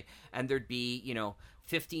should say, and there'd be,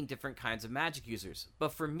 15 different kinds of Magic Users.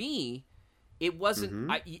 But for me, it wasn't...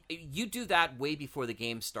 You do that way before the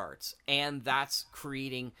game starts, and that's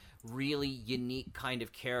creating really unique kind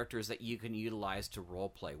of characters that you can utilize to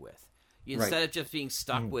roleplay with. Instead of just being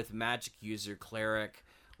stuck with Magic User, Cleric,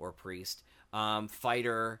 or Priest,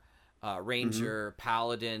 Fighter, Ranger,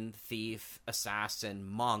 Paladin, Thief, Assassin,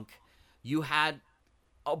 Monk, you had...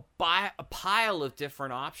 a pile of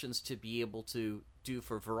different options to be able to do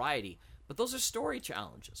for variety. But those are story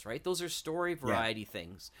challenges, right? Those are story variety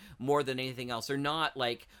things more than anything else. They're not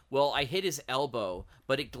like, well, I hit his elbow,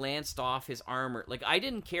 but it glanced off his armor. Like, I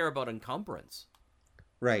didn't care about encumbrance.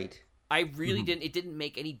 Right. I really didn't. It didn't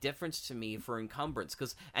make any difference to me for encumbrance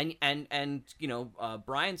because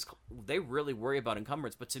Brian's, they really worry about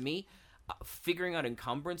encumbrance, but to me, figuring out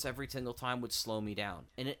encumbrance every single time would slow me down.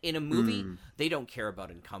 In a movie, they don't care about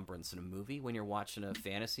encumbrance in a movie when you're watching a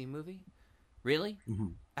fantasy movie. Really?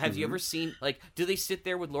 Have you ever seen, like, do they sit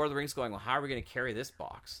there with Lord of the Rings going, well, how are we going to carry this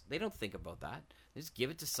box? They don't think about that. They just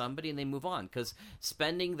give it to somebody and they move on, because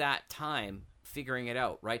spending that time figuring it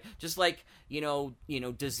out, right? Just like,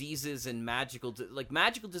 diseases and magical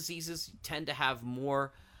diseases tend to have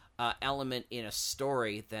more element in a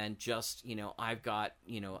story than just, I've got,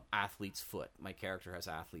 athlete's foot. My character has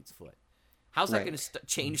athlete's foot. How's that going to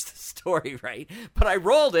change the story, right? But I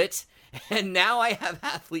rolled it, and now I have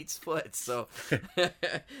athlete's foot. So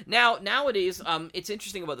nowadays, it's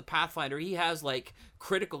interesting about the Pathfinder. He has, like,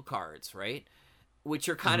 critical cards, right? Which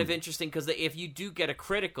are kind of interesting because if you do get a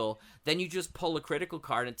critical, then you just pull a critical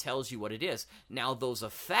card and it tells you what it is. Now, those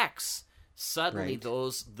effects... suddenly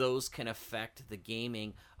those can affect the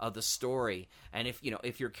gaming of the story, and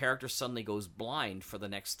if your character suddenly goes blind for the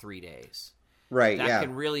next 3 days, that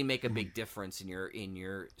can really make a big difference in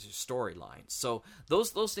your storyline. So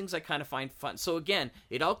those things I kind of find fun. So again,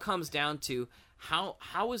 it all comes down to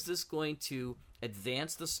how is this going to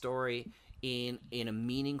advance the story in a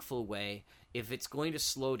meaningful way. If it's going to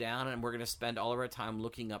slow down and we're going to spend all of our time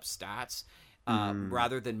looking up stats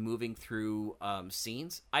rather than moving through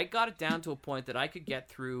scenes, I got it down to a point that I could get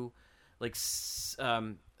through, like,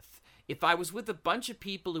 if I was with a bunch of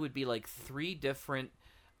people, it would be like 3 different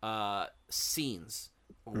scenes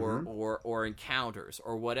or encounters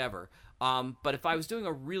or whatever. But if I was doing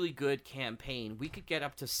a really good campaign, we could get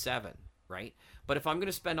up to 7, right? But if I'm going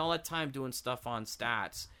to spend all that time doing stuff on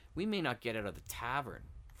stats, we may not get out of the tavern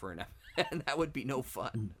for enough, and that would be no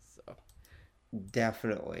fun. So.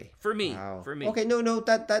 Definitely. For me. Okay, no,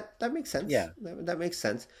 that makes sense. Yeah. That makes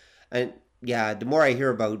sense. And yeah, the more I hear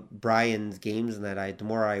about Brian's games and that, the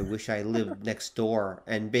more I wish I lived next door,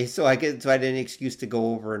 and so I had an excuse to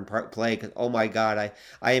go over and play. Because oh my god,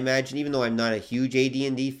 I imagine, even though I'm not a huge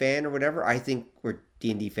AD&D fan or whatever, I think, or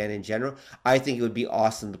D&D fan in general, I think it would be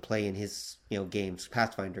awesome to play in his games.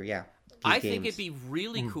 Pathfinder, yeah. I think it'd be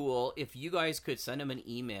really cool if you guys could send him an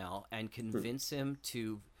email and convince him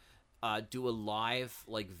to do a live,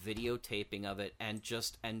 like, videotaping of it, and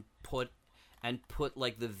put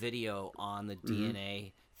like the video on the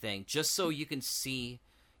DNA thing, just so you can see,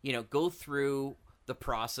 go through the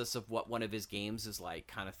process of what one of his games is like,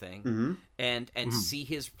 kind of thing, and see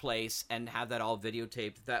his place and have that all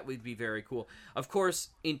videotaped. That would be very cool. Of course,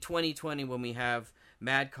 in 2020, when we have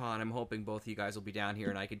MadCon, I'm hoping both of you guys will be down here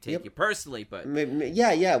and I can take you personally. But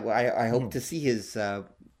yeah. Well, I hope to see his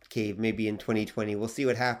cave maybe in 2020. We'll see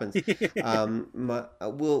what happens.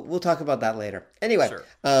 We'll talk about that later. Anyway, Sure.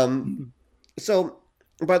 So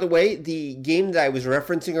by the way, the game that I was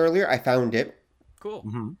referencing earlier, I found it. Cool.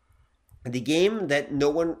 Mm-hmm. The game that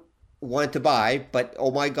no one wanted to buy, but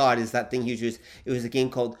oh my god, is that thing huge? It was a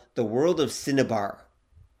game called The World of Cinnabar.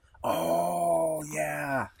 Oh,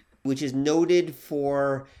 yeah. Which is noted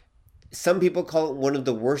for, some people call it one of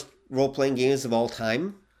the worst role-playing games of all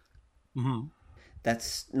time. Mm-hmm.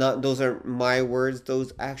 That's not, those aren't my words.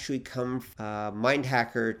 Those actually come from Mind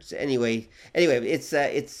Hackers. Anyway, it's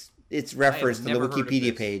referenced on the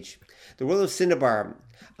Wikipedia page. The World of Cinnabar.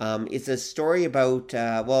 It's a story about,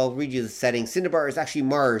 I'll read you the setting. Cinnabar is actually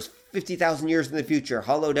Mars, 50,000 years in the future,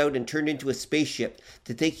 hollowed out and turned into a spaceship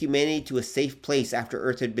to take humanity to a safe place after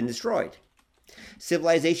Earth had been destroyed.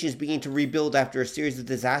 Civilization is beginning to rebuild after a series of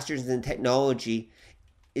disasters, and technology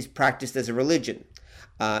is practiced as a religion.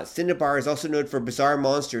 Cinnabar is also known for bizarre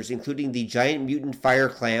monsters, including the giant mutant fire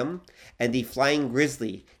clam and the flying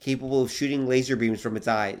grizzly, capable of shooting laser beams from its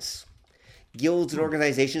eyes. Guilds and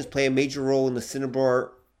organizations play a major role in the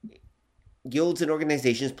Cinnabar. Guilds and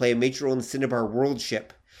organizations play a major role in the Cinnabar world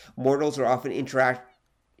ship. Mortals are often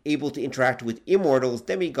able to interact with immortals,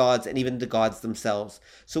 demigods, and even the gods themselves.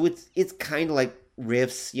 So it's kind of like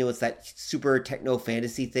Rifts, it's that super techno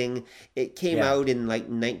fantasy thing. It came out in like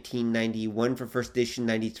 1991 for first edition,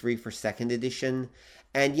 93 for second edition.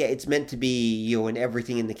 And yeah, it's meant to be, and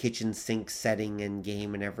everything in the kitchen sink setting and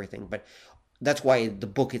game and everything. But that's why the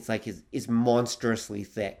book is monstrously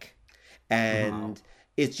thick. And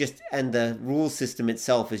it's just, and the rule system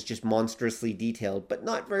itself is just monstrously detailed, but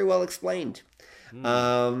not very well explained.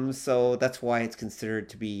 So that's why it's considered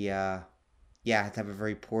to be, to have a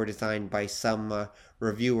very poor design by some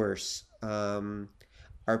reviewers.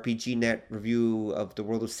 RPGNet review of The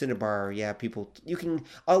World of Cinnabar. Yeah, people,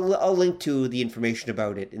 I'll link to the information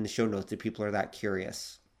about it in the show notes if people are that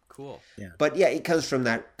curious. Cool. Yeah. But yeah, it comes from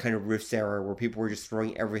that kind of Rifts era where people were just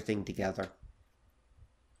throwing everything together.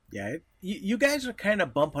 Yeah, you guys are kind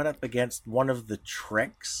of bumping up against one of the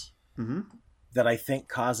tricks that I think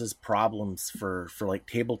causes problems for like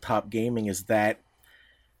tabletop gaming, is that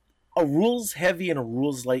a rules heavy and a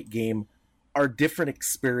rules light game are different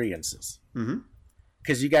experiences.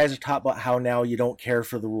 Because you guys are talking about how now you don't care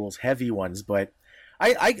for the rules heavy ones, but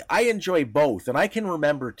I enjoy both. And I can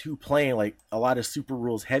remember too, playing like a lot of super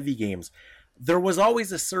rules heavy games. There was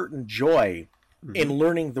always a certain joy in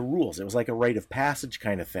learning the rules. It was like a rite of passage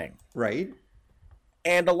kind of thing. Right.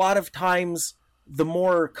 And a lot of times the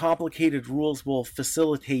more complicated rules will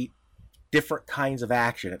facilitate different kinds of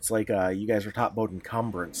action. It's like you guys were talking about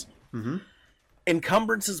encumbrance.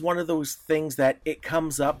 Encumbrance is one of those things that it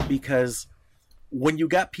comes up because when you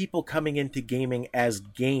got people coming into gaming as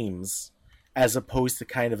games, as opposed to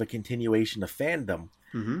kind of a continuation of fandom,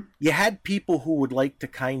 you had people who would like to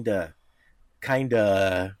kind of,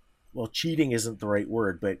 well, cheating isn't the right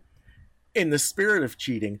word, but in the spirit of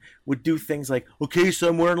cheating, would do things like, okay, so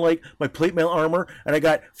I'm wearing like my plate mail armor, and I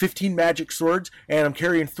got 15 magic swords, and I'm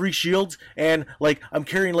carrying 3 shields, and like I'm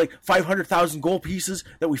carrying like 500,000 gold pieces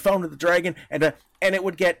that we found at the dragon, and it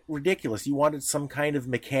would get ridiculous. You wanted some kind of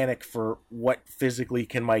mechanic for what physically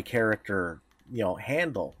can my character,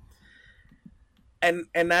 handle, and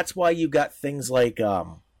that's why you got things like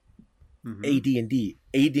AD&D.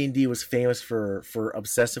 AD&D was famous for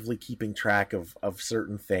obsessively keeping track of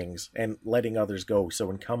certain things and letting others go.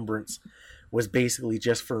 So encumbrance was basically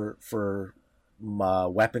just for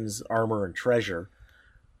weapons, armor, and treasure.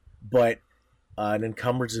 But an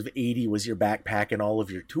encumbrance of 80 was your backpack and all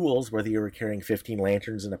of your tools, whether you were carrying 15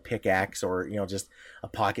 lanterns and a pickaxe or just a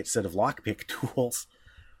pocket set of lockpick tools.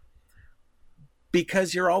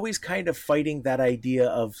 Because you're always kind of fighting that idea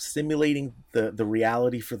of simulating the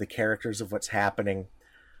reality for the characters of what's happening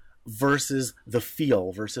versus the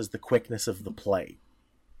feel, versus the quickness of the play.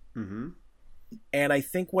 And I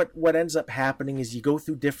think what ends up happening is you go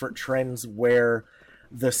through different trends where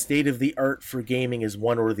the state of the art for gaming is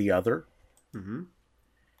one or the other.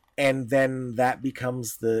 And then that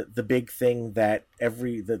becomes the big thing that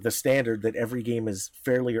the standard that every game is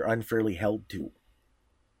fairly or unfairly held to.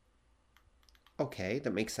 Okay,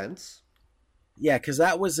 that makes sense. Yeah, because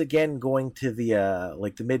that was, again, going to the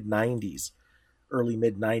the mid-90s, early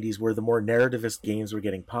mid-90s, where the more narrativist games were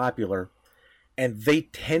getting popular, and they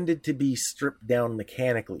tended to be stripped down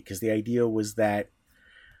mechanically, because the idea was that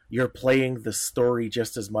you're playing the story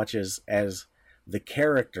just as much as the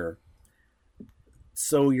character,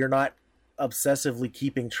 so you're not obsessively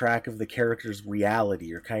keeping track of the character's reality.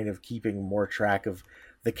 You're kind of keeping more track of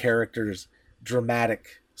the character's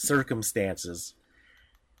dramatic circumstances,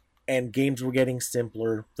 and games were getting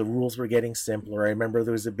simpler. The rules were getting simpler. I remember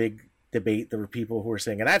there was a big debate. There were people who were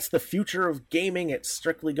saying, and that's the future of gaming. It's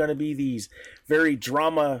strictly going to be these very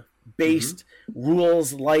drama-based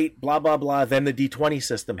rules, light, blah, blah, blah. Then the D20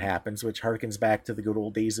 system happens, which harkens back to the good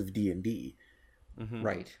old days of D&D.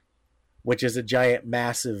 Right. Which is a giant,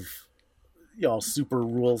 massive, super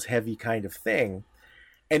rules-heavy kind of thing.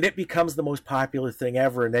 And it becomes the most popular thing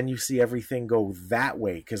ever, and then you see everything go that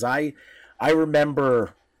way. Because I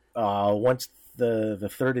remember once the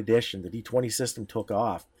third edition, the D20 system took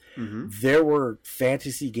off, there were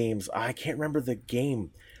fantasy games, I can't remember the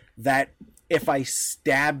game, that if I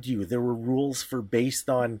stabbed you, there were rules for based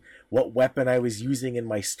on what weapon I was using and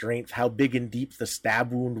my strength, how big and deep the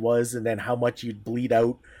stab wound was, and then how much you'd bleed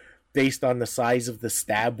out based on the size of the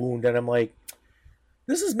stab wound. And I'm like,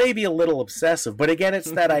 this is maybe a little obsessive, but again,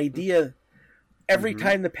 it's that idea, every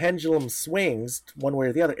time the pendulum swings one way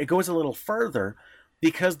or the other, it goes a little further,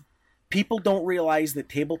 because people don't realize that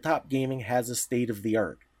tabletop gaming has a state of the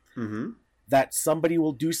art. That somebody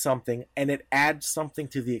will do something and it adds something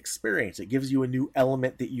to the experience. It gives you a new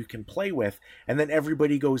element that you can play with, and then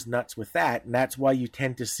everybody goes nuts with that, and that's why you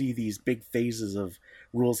tend to see these big phases of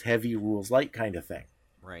rules heavy, rules light kind of thing.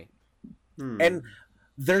 Right. And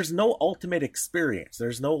there's no ultimate experience.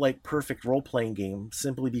 There's no perfect role-playing game,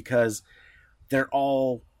 simply because they're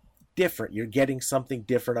all different. You're getting something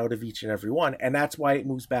different out of each and every one, and that's why it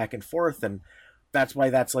moves back and forth, and that's why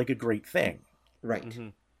that's a great thing. Right.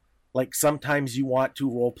 Sometimes you want to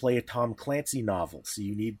role play a Tom Clancy novel, so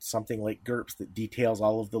you need something like GURPS that details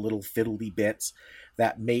all of the little fiddly bits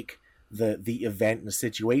that make the event and the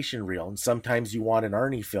situation real. And sometimes you want an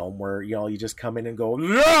Arnie film where you just come in and go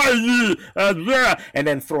and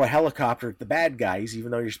then throw a helicopter at the bad guys,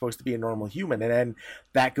 even though you're supposed to be a normal human. And then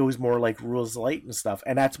that goes more like rules light and stuff.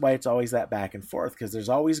 And that's why it's always that back and forth, because there's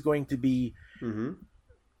always going to be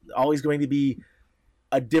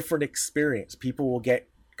a different experience. People will get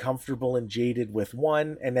comfortable and jaded with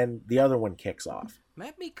one, and then the other one kicks off.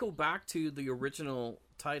 Let me go back to the original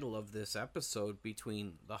title of this episode,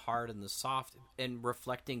 between the hard and the soft, and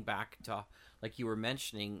reflecting back to, like you were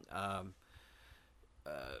mentioning,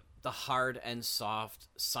 the hard and soft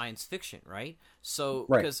science fiction, right? So,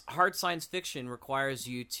 because hard science fiction requires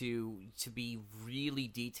you to be really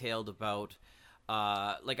detailed about,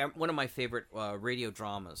 one of my favorite radio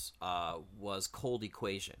dramas was Cold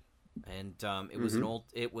Equation. And it was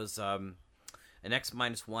an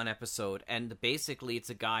X-1 episode, and basically it's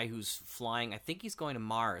a guy who's flying, I think he's going to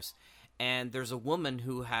Mars, and there's a woman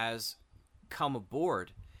who has come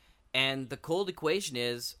aboard, and the cold equation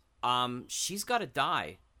is she's got to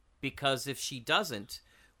die, because if she doesn't,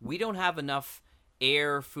 we don't have enough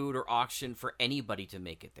air, food, or oxygen for anybody to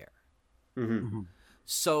make it there.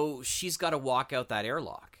 So she's got to walk out that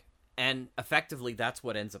airlock. And effectively, that's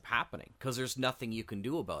what ends up happening, because there's nothing you can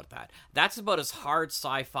do about that. That's about as hard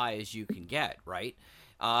sci-fi as you can get, right?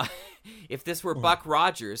 If this were Buck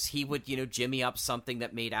Rogers, he would, jimmy up something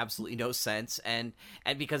that made absolutely no sense, and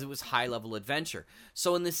because it was high-level adventure.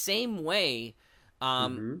 So in the same way,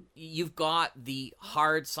 you've got the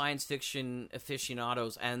hard science fiction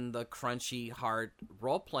aficionados and the crunchy, hard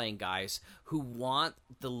role-playing guys who want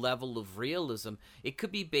the level of realism. It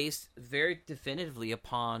could be based very definitively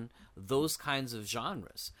upon those kinds of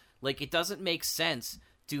genres. It doesn't make sense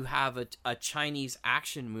to have a Chinese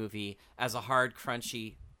action movie as a hard,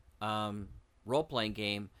 crunchy role-playing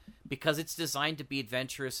game, because it's designed to be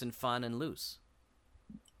adventurous and fun and loose.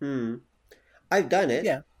 I've done it.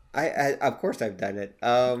 Yeah. I of course I've done it.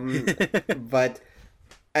 But,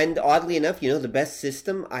 and oddly enough, the best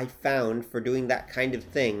system I found for doing that kind of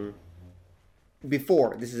thing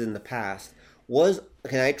before, this is in the past, was,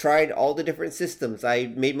 I tried all the different systems. I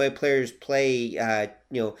made my players play,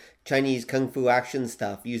 Chinese kung fu action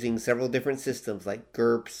stuff using several different systems like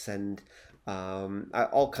GURPS and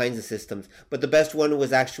all kinds of systems. But the best one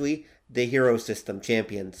was actually the hero system,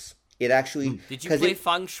 Champions. It actually... Did you play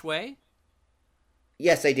Feng Shui?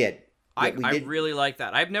 Yes, I did. I really like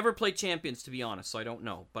that. I've never played Champions, to be honest, so I don't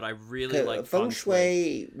know. But I really like Feng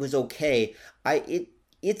Shui. Was okay.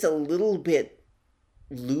 It's a little bit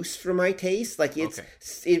loose for my taste.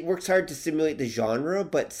 It works hard to simulate the genre,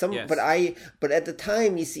 but at the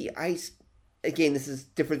time, you see, again, this is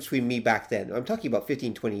the difference between me back then. I'm talking about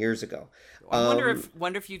 15, 20 years ago. I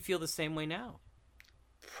wonder if you'd feel the same way now.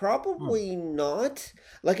 Probably not.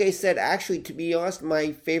 Like I said, actually, to be honest,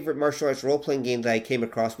 my favorite martial arts role-playing game that I came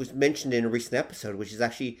across was mentioned in a recent episode, which is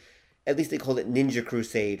actually, at least they called it Ninja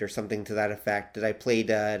Crusade or something to that effect, that I played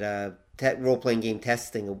at a role-playing game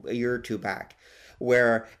testing a year or two back.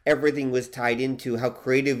 where everything was tied into how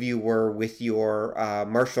creative you were with your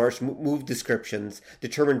martial arts move descriptions,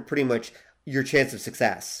 determined pretty much your chance of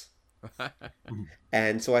success.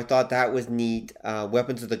 And so I thought that was neat.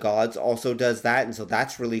 Weapons of the Gods also does that, and so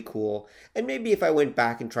that's really cool. And maybe if I went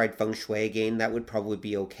back and tried Feng Shui again, that would probably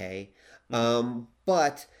be okay.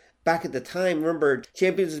 But back at the time, remember,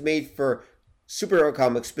 Champions was made for superhero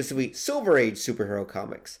comics, specifically Silver Age superhero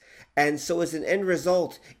comics. And so as an end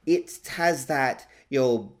result, it has that,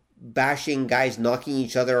 bashing guys knocking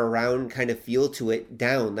each other around kind of feel to it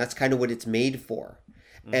down. That's kind of what it's made for.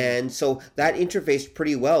 And so that interfaced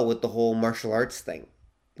pretty well with the whole martial arts thing.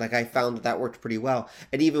 Like, I found that worked pretty well.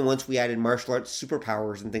 And even once we added martial arts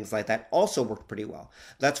superpowers and things like that, also worked pretty well.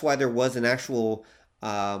 That's why there was an actual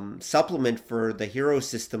supplement for the hero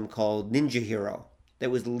system called Ninja Hero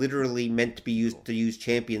that was literally meant to be used to use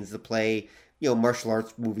champions to play, martial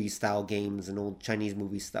arts movie style games and old Chinese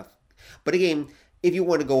movie stuff. But again, if you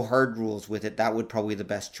want to go hard rules with it, that would probably be the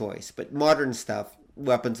best choice. But modern stuff,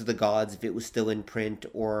 Weapons of the Gods, if it was still in print,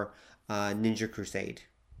 or Ninja Crusade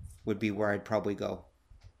would be where I'd probably go.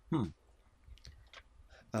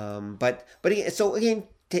 But again, so again,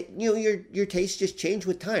 your tastes just change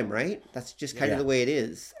with time, right? That's just kind of the way it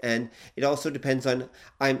is. And it also depends on,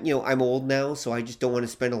 I'm old now, so I just don't want to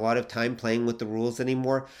spend a lot of time playing with the rules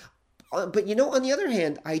anymore. But on the other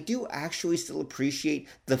hand, I do actually still appreciate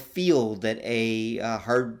the feel that a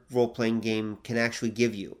hard role-playing game can actually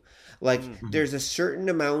give you. Like, there's a certain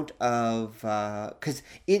amount of, because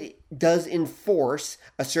it does enforce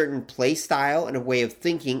a certain play style and a way of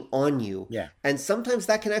thinking on you. Yeah. And sometimes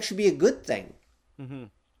that can actually be a good thing. Mm-hmm.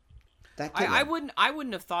 I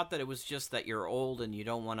wouldn't have thought that it was just that you're old and you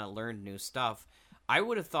don't want to learn new stuff. I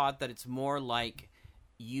would have thought that it's more like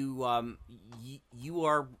you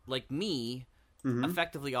are like me,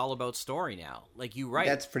 effectively all about story now. Like, you write.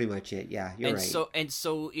 That's pretty much it. Yeah, you're right.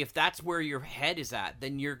 So if that's where your head is at,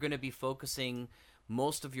 then you're going to be focusing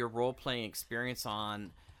most of your role playing experience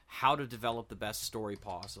on how to develop the best story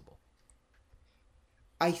possible.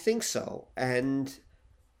 I think so, and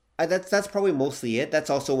that's probably mostly it. That's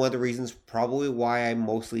also one of the reasons probably why I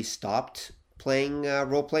mostly stopped playing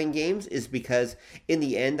role-playing games, is because in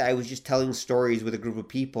the end I was just telling stories with a group of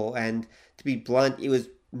people, and to be blunt, it was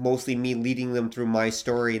mostly me leading them through my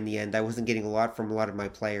story in the end. I wasn't getting a lot from a lot of my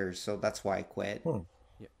players, so that's why I quit.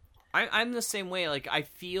 Yeah. I'm the same way. Like, I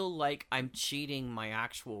feel like I'm cheating my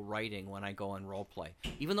actual writing when I go and roleplay.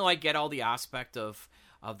 Even though I get all the aspect of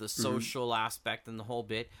the social aspect and the whole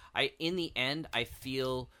bit, in the end I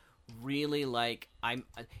feel really like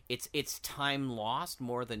it's time lost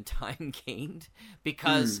more than time gained,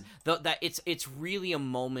 because that it's really a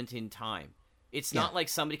moment in time. It's not like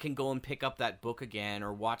somebody can go and pick up that book again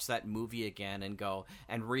or watch that movie again and go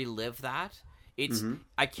and relive that. It's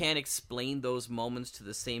I can't explain those moments to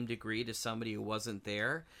the same degree to somebody who wasn't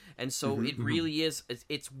there, and so it really is.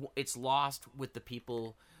 It's lost with the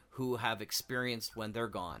people who have experienced when they're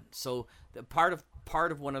gone. So part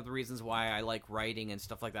of one of the reasons why I like writing and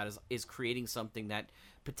stuff like that is creating something that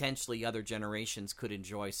potentially other generations could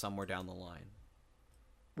enjoy somewhere down the line.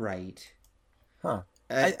 Right. Huh.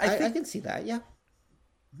 I can see that, yeah.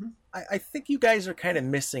 I think you guys are kind of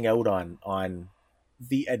missing out on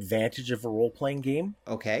the advantage of a role-playing game.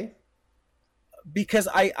 Okay. Because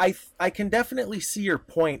I can definitely see your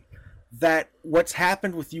point that what's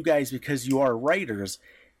happened with you guys, because you are writers,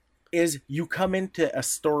 is you come into a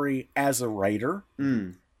story as a writer,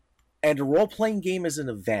 and a role-playing game is an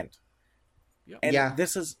event. Yep. And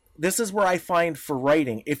this is where I find for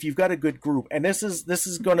writing, if you've got a good group, and this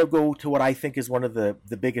is going to go to what I think is one of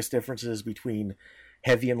the biggest differences between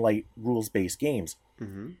heavy and light rules-based games.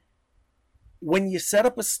 When you set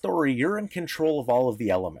up a story, you're in control of all of the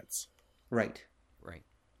elements. Right.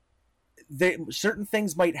 Certain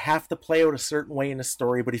things might have to play out a certain way in a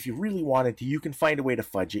story, but if you really wanted to, you can find a way to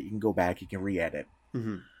fudge it. You can go back, you can re-edit.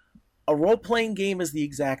 A role-playing game is the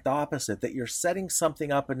exact opposite, that you're setting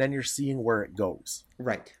something up and then you're seeing where it goes.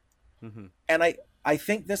 Right. And I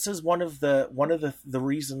think this is one of the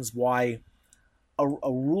reasons why a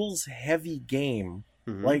rules-heavy game,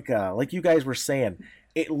 like you guys were saying,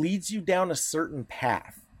 it leads you down a certain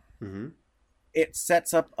path. It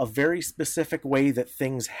sets up a very specific way that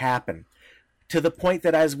things happen, to the point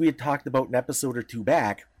that, as we had talked about an episode or two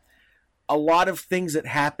back, a lot of things that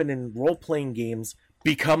happen in role-playing games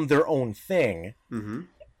become their own thing.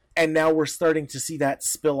 And now we're starting to see that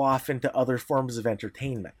spill off into other forms of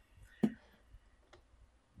entertainment.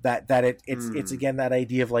 It's again that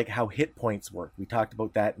idea of like how hit points work. We talked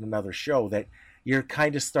about that in another show, that you're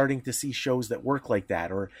kind of starting to see shows that work like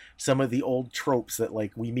that, or some of the old tropes that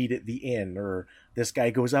like we meet at the inn, or this guy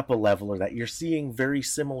goes up a level, or that you're seeing very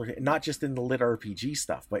similar, not just in the lit RPG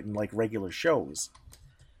stuff, but in like regular shows.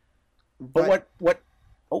 But what?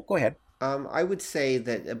 Oh, go ahead. I would say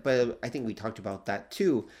that, but I think we talked about that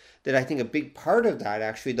too, that I think a big part of that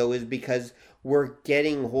actually, though, is because we're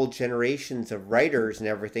getting whole generations of writers and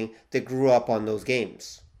everything that grew up on those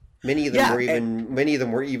games. Many of them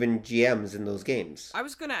were even GMs in those games. I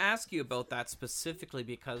was going to ask you about that specifically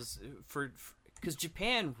because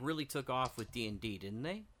Japan really took off with D&D, didn't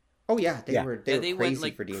they? Oh yeah, they were crazy went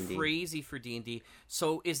like for D&D. Crazy for D&D.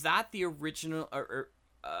 So is that the original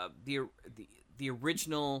the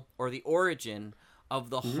original or the origin of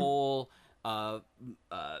the whole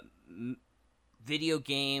video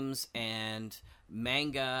games and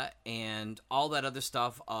manga and all that other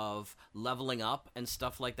stuff of leveling up and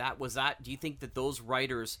stuff like that? Do you think that those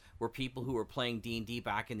writers were people who were playing D&D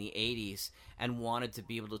back in the 80s and wanted to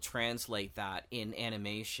be able to translate that in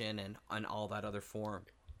animation and all that other form?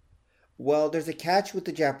 Well, there's a catch with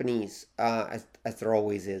the Japanese, as there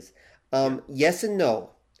always is. Yes and no.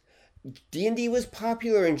 D&D was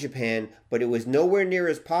popular in Japan, but it was nowhere near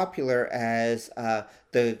as popular as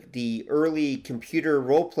the early computer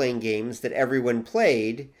role-playing games that everyone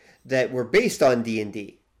played that were based on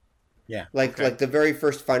D&D. Yeah. Like the very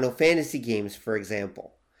first Final Fantasy games, for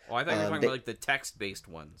example. Oh, I thought you were talking about like the text-based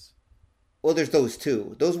ones. Well, there's those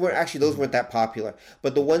too. Those weren't that popular.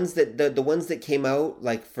 But the ones that came out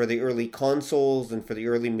like for the early consoles and for the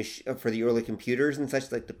early computers and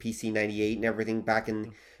such, like the PC-98 and everything back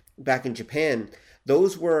in Japan,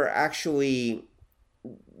 those really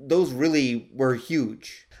were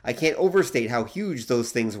huge. I can't overstate how huge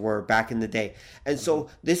those things were back in the day. And so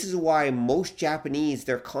this is why most Japanese,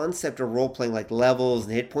 their concept of role-playing, like levels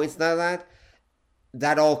and hit points and all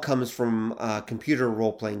that all comes from computer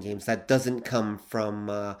role-playing games. That doesn't come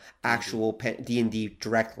from actual D&D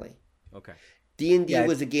directly. Okay. D&D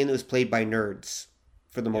was a game that was played by nerds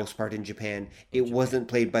for the most part in Japan. It wasn't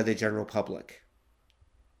played by the general public.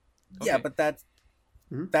 Okay. Yeah, but that's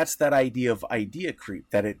that idea of idea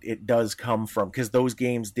creep that it does come from, because those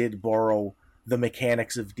games did borrow the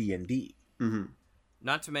mechanics of D&D. Mm-hmm.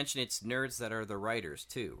 Not to mention it's nerds that are the writers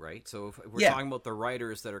too, right? So if we're talking about the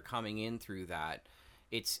writers that are coming in through that,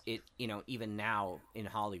 even now in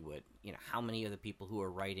Hollywood, how many of the people who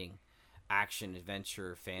are writing action,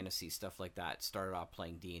 adventure, fantasy, stuff like that started off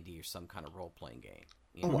playing D&D or some kind of role-playing game?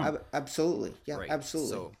 Oh, absolutely. Yeah, right.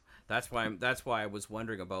 Absolutely. So that's why I was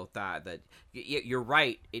wondering about that. That you're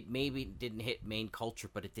right. It maybe didn't hit main culture,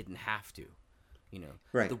 but it didn't have to.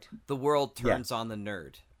 Right. The world turns on the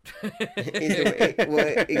nerd.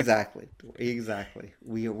 Exactly.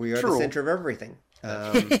 We are the center of everything.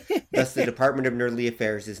 Thus, the Department of Nerdly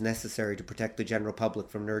Affairs is necessary to protect the general public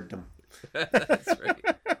from nerddom. That's right.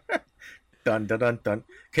 Dun dun dun dun.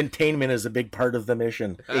 Containment is a big part of the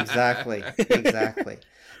mission. Exactly.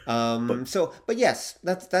 But yes,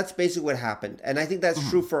 that's basically what happened, and I think that's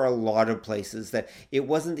true for a lot of places. That it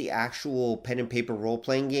wasn't the actual pen and paper role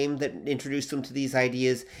playing game that introduced them to these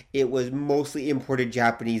ideas. It was mostly imported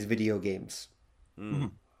Japanese video games. Mm-hmm.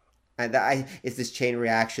 And it's this chain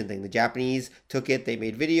reaction thing. The Japanese took it, they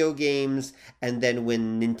made video games, and then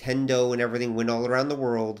when Nintendo and everything went all around the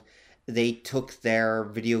world, they took their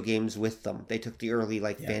video games with them. They took the early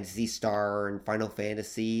Phantasy Star and Final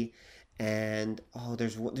Fantasy, and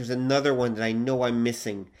there's another one that I know I'm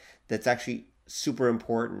missing that's actually super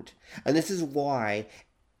important. And this is why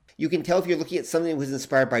you can tell if you're looking at something that was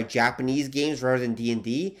inspired by Japanese games rather than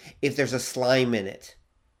D&D if there's a slime in it.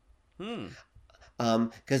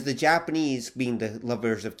 Because the Japanese, being the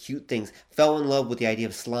lovers of cute things, fell in love with the idea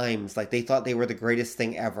of slimes. Like, they thought they were the greatest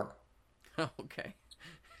thing ever. Okay.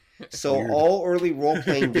 So weird. All early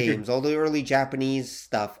role-playing games, all the early Japanese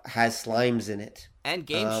stuff has slimes in it. And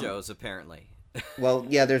game shows, apparently. Well,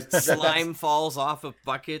 yeah, there's... Slime falls off of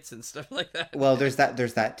buckets and stuff like that. Well, there's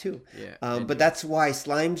that too. Yeah. But that's why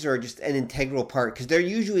slimes are just an integral part, because they're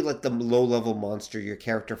usually like the low-level monster your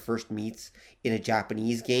character first meets in a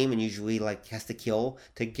Japanese game, and usually has to kill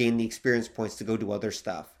to gain the experience points to go do other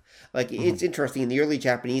stuff. It's interesting, in the early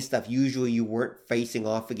Japanese stuff, usually you weren't facing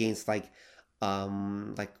off against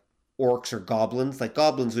orcs or goblins. Like,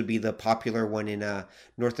 goblins would be the popular one in a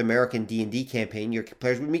North American D&D campaign. Your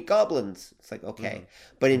players would meet goblins. It's like, okay.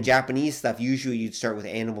 But in Japanese stuff, usually you'd start with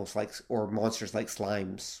animals or monsters like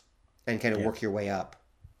slimes and kind of work your way up.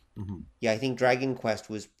 Mm-hmm. Yeah, I think Dragon Quest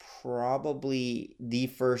was probably the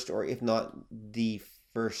first, or if not the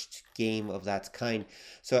first game of that kind.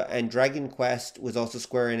 So, and Dragon Quest was also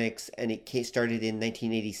Square Enix, and it started in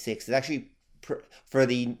 1986. It actually for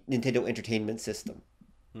the Nintendo Entertainment System.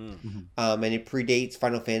 And it predates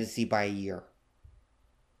Final Fantasy by a year.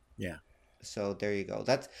 Yeah. So there you go.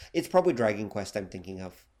 It's probably Dragon Quest I'm thinking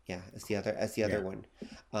of. Yeah, as the other one.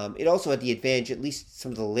 It also had the advantage, at least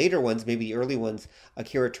some of the later ones, maybe the early ones,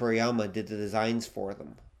 Akira Toriyama did the designs for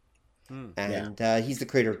them. And he's the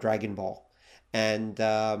creator of Dragon Ball. And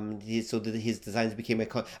his designs became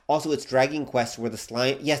iconic. Also, it's Dragon Quest where the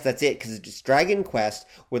slime... Yes, that's it, because it's Dragon Quest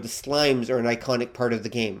where the slimes are an iconic part of the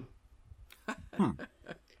game.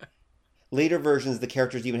 Later versions, the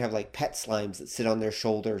characters even have like pet slimes that sit on their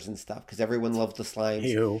shoulders and stuff because everyone loved the slimes.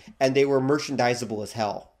 Ew. And they were merchandisable as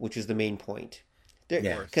hell, which is the main point.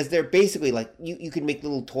 Because they're basically like, you can make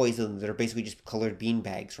little toys of them that are basically just colored bean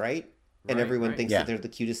bags, right? And everyone thinks that they're the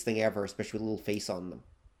cutest thing ever, especially with a little face on them.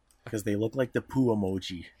 Because they look like the poo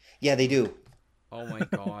emoji. Yeah, they do. Oh my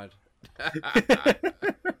god.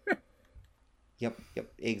 Yep,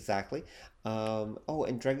 exactly.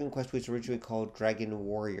 And Dragon Quest was originally called Dragon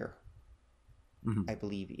Warrior. I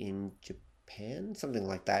believe in Japan, something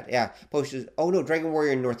like that. Yeah, Dragon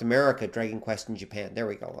Warrior in North America, Dragon Quest in Japan. There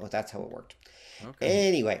we go. Oh, that's how it worked. Okay.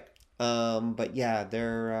 Anyway, but yeah,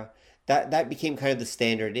 that became kind of the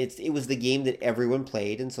standard. It was the game that everyone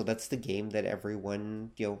played, and so that's the game that everyone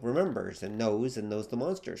remembers and knows the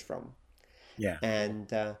monsters from. Yeah.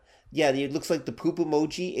 And it looks like the poop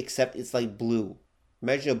emoji, except it's like blue.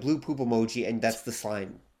 Imagine a blue poop emoji, and that's the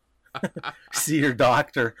slime. See your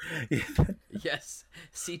doctor. Yes,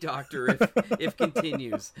 see doctor if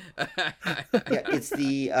continues. It's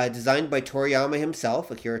the designed by Toriyama himself,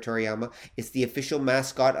 Akira Toriyama. It's the official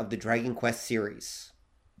mascot of the Dragon Quest series.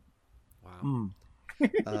 Wow.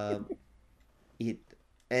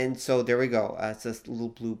 And so there we go. It's this little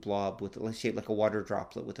blue blob shaped like a water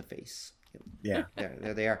droplet with a face. Yeah.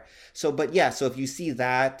 There they are. So if you see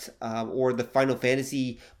that, or the Final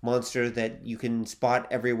Fantasy monster that you can spot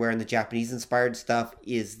everywhere in the Japanese-inspired stuff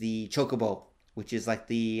is the Chocobo, which is like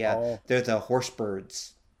they're the horse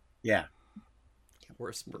birds. Yeah.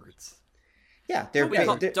 Horse birds. Yeah.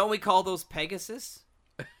 Don't we call those Pegasus?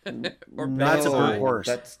 Or that's a horse.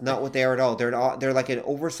 That's not what they are at all. They're like an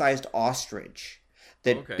oversized ostrich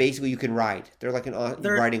that basically you can ride. They're like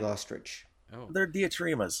riding ostrich. Oh. They're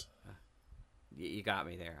diatrimas. You got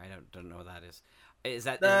me there. I don't know what that is. Is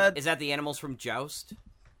that the animals from Joust?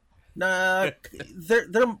 Nah,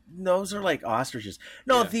 those are like ostriches.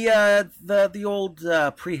 No, the old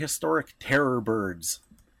prehistoric terror birds.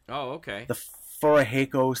 Oh, okay. The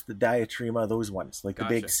Forahecos, the diatrima, those ones, like the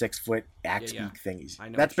big 6-foot axe beak thingies.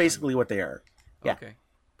 That's basically what they are. Yeah. Okay.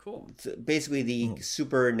 Cool. It's basically the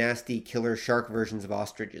super nasty killer shark versions of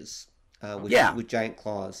ostriches, with giant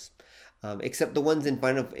claws. Except the ones in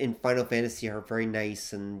Final Fantasy are very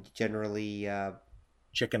nice and generally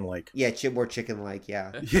chicken-like. Yeah, more chicken-like.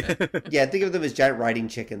 Yeah, yeah. Think of them as giant riding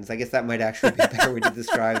chickens. I guess that might actually be a better way to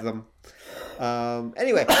describe them.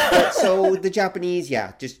 Anyway, so the Japanese,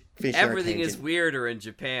 just finish. Everything is weirder in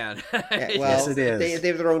Japan. Yes, it is. They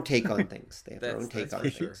have their own take on things. They have their own take on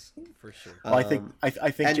things. For sure. Well, I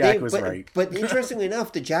think Jack was right. But interestingly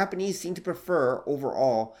enough, the Japanese seem to prefer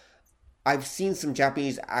overall. I've seen some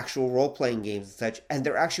Japanese actual role-playing games and such, and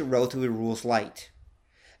they're actually relatively rules light.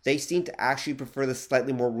 They seem to actually prefer the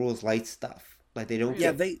slightly more rules light stuff. Like they don't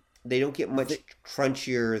get much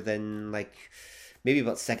crunchier than like maybe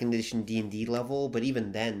about 2nd edition D&D level, but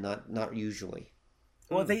even then, not usually.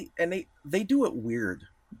 Well, they do it weird.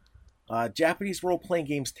 Japanese role-playing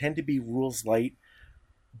games tend to be rules light,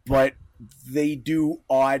 but they do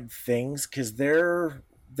odd things because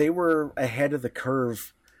they were ahead of the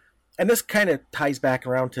curve. And this kind of ties back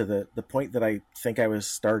around to the point that I think I was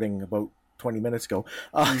starting about 20 minutes ago.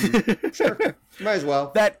 Sure, might as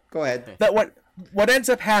well. Go ahead. That what ends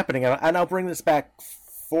up happening, and I'll bring this back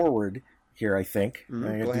forward here. I think I'm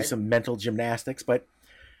going to do some mental gymnastics, but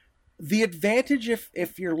the advantage,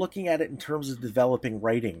 if you're looking at it in terms of developing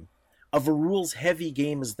writing, of a rules-heavy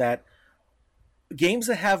game is that games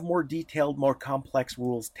that have more detailed, more complex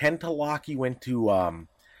rules tend to lock you into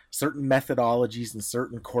certain methodologies and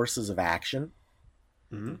certain courses of action.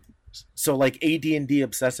 Mm-hmm. So like AD&D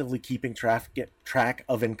obsessively keeping track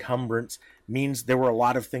of encumbrance means there were a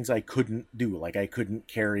lot of things I couldn't do. Like I couldn't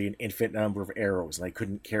carry an infinite number of arrows, and I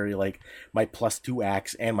couldn't carry like my +2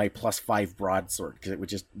 axe and my +5 broadsword because it would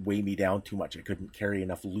just weigh me down too much. I couldn't carry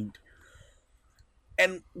enough loot.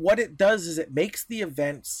 And what it does is it makes the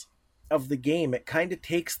events of the game, it kind of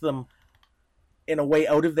takes them in a way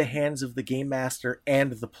out of the hands of the game master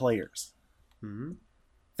and the players. Mm-hmm.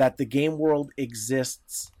 That the game world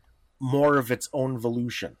exists more of its own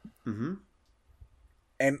volition. Mm-hmm.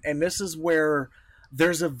 And this is where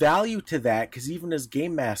there's a value to that, because even as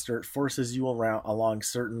game master, it forces you along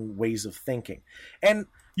certain ways of thinking. And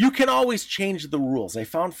you can always change the rules. I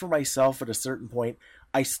found for myself at a certain point,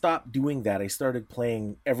 I stopped doing that. I started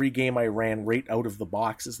playing every game I ran right out of the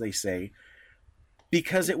box, as they say,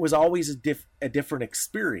 because it was always a different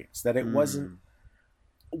experience. That it wasn't,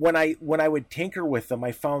 when I would tinker with them,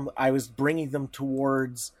 I found I was bringing them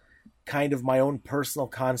towards kind of my own personal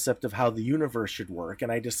concept of how the universe should work,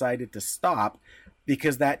 and I decided to stop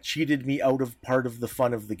because that cheated me out of part of the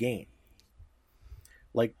fun of the game.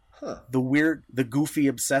 Like, the goofy,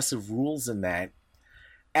 obsessive rules in that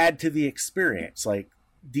add to the experience. Like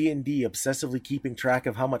D&D, obsessively keeping track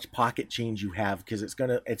of how much pocket change you have, because it's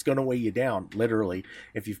gonna weigh you down, literally,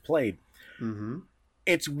 if you've played.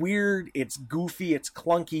 It's weird, it's goofy, it's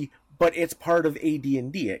clunky, but it's part of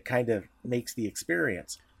AD&D. It kind of makes the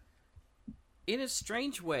experience. In a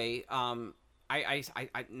strange way, I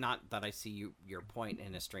not that I see your point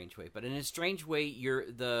in a strange way, but in a strange way,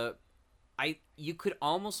 you could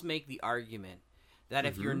almost make the argument that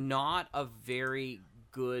if you're not a very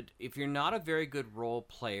good role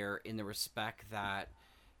player, in the respect that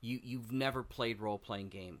you've never played role-playing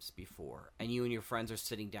games before, and you and your friends are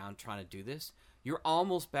sitting down trying to do this, you're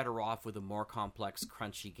almost better off with a more complex,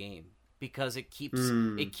 crunchy game, because it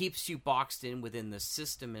keeps you boxed in within the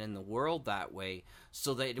system and in the world that way,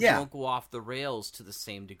 so that it won't go off the rails to the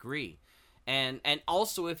same degree. And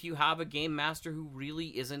also, if you have a game master who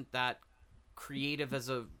really isn't that creative as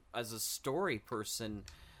a story person,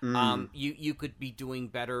 you could be doing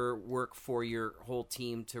better work for your whole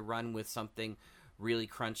team to run with something really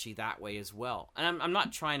crunchy that way as well. And I'm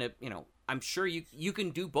not trying to, I'm sure you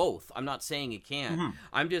can do both. I'm not saying it can't.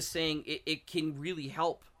 I'm just saying it can really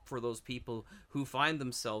help for those people who find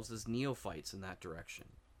themselves as neophytes in that direction.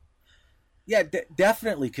 Yeah,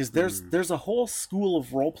 definitely, because there's a whole school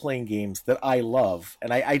of role-playing games that I love,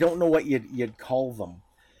 and I don't know what you'd call them,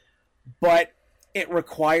 but it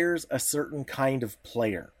requires a certain kind of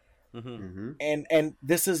player. And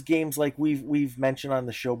this is games like we've mentioned on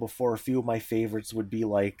the show before. A few of my favorites would be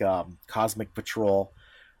like Cosmic Patrol,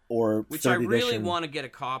 or which I really edition. Want to get a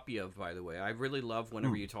copy of, by the way. I really love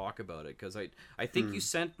whenever you talk about it, because I think you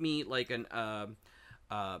sent me like an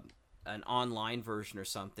online version or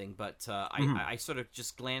something, but I sort of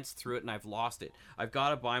just glanced through it and I've lost it. I've got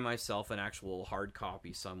to buy myself an actual hard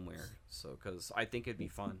copy somewhere, so because I think it'd be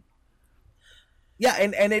fun. Yeah,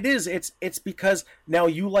 and it is. It's because now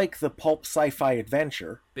you like the pulp sci-fi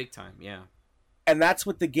adventure. Big time, yeah. And that's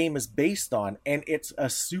what the game is based on, and it's a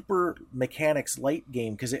super mechanics light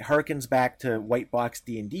game, because it harkens back to white box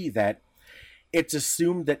D&D, that it's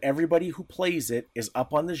assumed that everybody who plays it is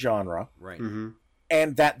up on the genre, right?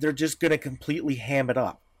 And that they're just going to completely ham it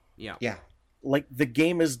up. Yeah. Like, the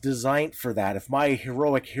game is designed for that. If my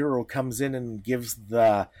heroic hero comes in and gives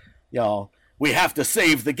the, we have to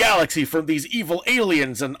save the galaxy from these evil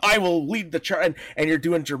aliens, and I will lead the charge, and you're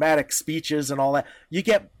doing dramatic speeches and all that, you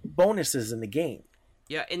get bonuses in the game.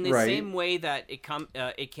 Yeah, in the same way that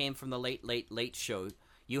it came from the late show,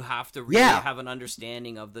 you have to really have an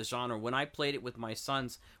understanding of the genre. When I played it with my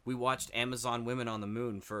sons, we watched Amazon Women on the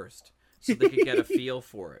Moon first, so they could get a feel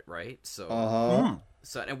for it, right? So,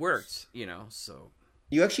 so it worked, so.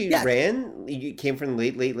 You actually ran? You came from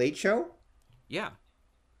the late show? Yeah.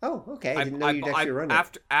 Oh, okay. I didn't know you'd actually run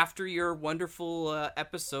it. After your wonderful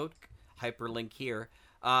episode, hyperlink here,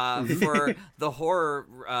 for the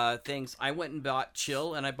horror things, I went and bought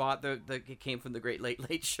Chill, and I bought it came from the Great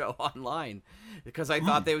Late Show online, because I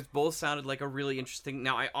thought they both sounded like a really interesting.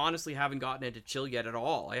 Now, I honestly haven't gotten into Chill yet at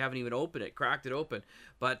all. I haven't even cracked it open,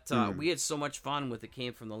 but we had so much fun with it.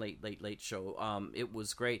 Came from the Late Show. It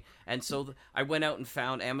was great, and so I went out and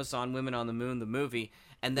found Amazon Women on the Moon, the movie,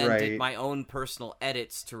 and then did my own personal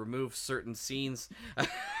edits to remove certain scenes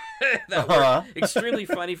that were extremely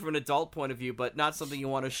funny from an adult point of view, but not something you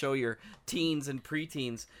want to show your teens and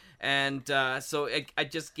preteens. And so I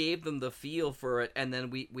just gave them the feel for it, and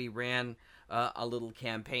then we ran a little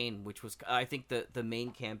campaign, which was, I think, the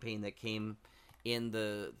main campaign that came in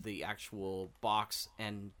the actual box.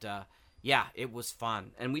 And it was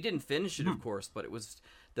fun. And we didn't finish it, of course, but it was...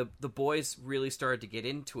 The boys really started to get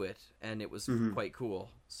into it, and it was quite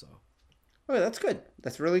cool. So, oh, that's good.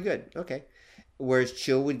 That's really good. Okay, whereas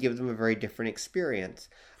Chill would give them a very different experience.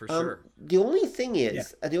 For sure. The only thing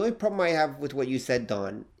is, the only problem I have with what you said,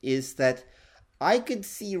 Don, is that I could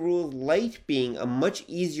see Rule Lite being a much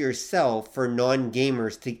easier sell for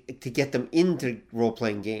non-gamers to get them into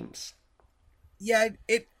role-playing games. Yeah,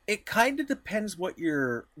 it kind of depends what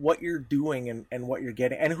you're doing and what you're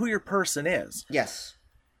getting and who your person is. Yes.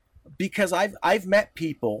 Because I've met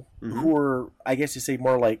people who are, I guess you say,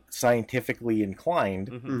 more like scientifically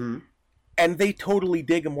inclined, and they totally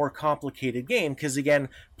dig a more complicated game because, again,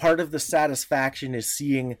 part of the satisfaction is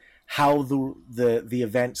seeing how the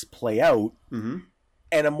events play out, and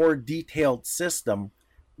a more detailed system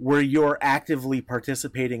where you're actively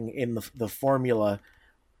participating in the formula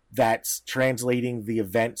that's translating the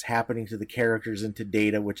events happening to the characters into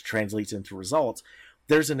data, which translates into results.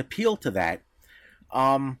 There's an appeal to that.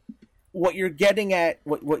 What you're getting at,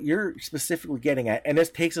 what you're specifically getting at, and this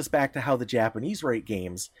takes us back to how the Japanese write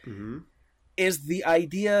games, is the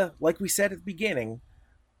idea, like we said at the beginning,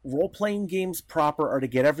 role-playing games proper are to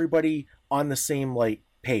get everybody on the same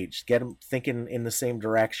page, get them thinking in the same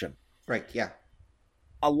direction. Right, yeah.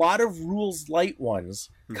 A lot of rules light ones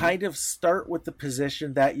kind of start with the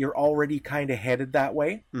position that you're already kind of headed that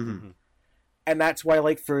way. And that's why,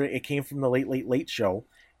 it came from the Late Show.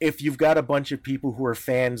 If you've got a bunch of people who are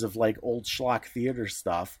fans of old schlock theater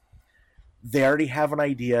stuff, they already have an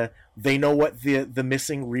idea. They know what the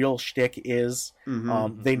missing reel shtick is.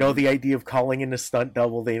 They know the idea of calling in a stunt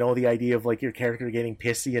double. They know the idea of your character getting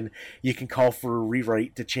pissy, and you can call for a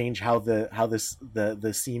rewrite to change how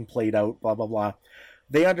the scene played out. Blah blah blah.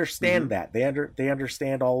 They understand that. They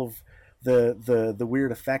understand all of the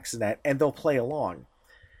weird effects in that, and they'll play along.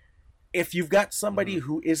 If you've got somebody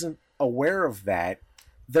who isn't aware of that,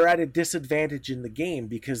 they're at a disadvantage in the game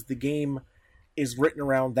because the game is written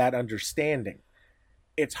around that understanding.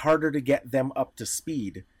 It's harder to get them up to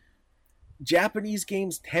speed. Japanese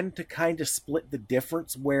games tend to kind of split the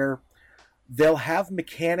difference where they'll have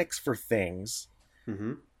mechanics for things,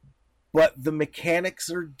 but the mechanics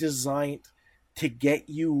are designed to get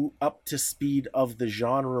you up to speed of the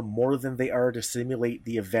genre more than they are to simulate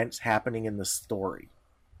the events happening in the story.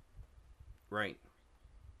 Right.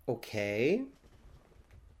 Okay.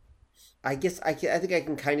 I guess I think I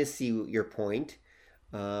can kind of see your point.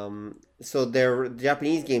 So their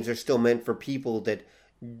Japanese games are still meant for people that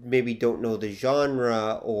maybe don't know the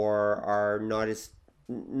genre or are not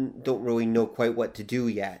don't really know quite what to do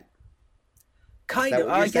yet. Kind of.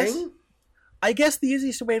 I guess the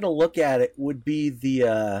easiest way to look at it would be the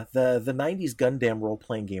 90s Gundam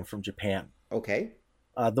role-playing game from Japan. Okay.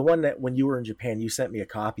 The one that when you were in Japan you sent me a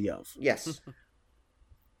copy of. Yes.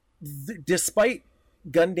 Despite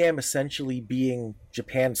Gundam essentially being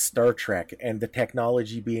Japan's Star Trek and the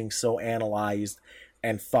technology being so analyzed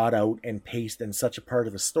and thought out and paced and such a part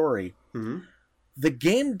of the story, the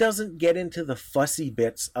game doesn't get into the fussy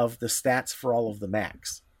bits of the stats for all of the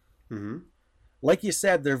mechs. Like you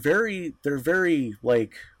said, they're very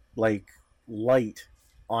like light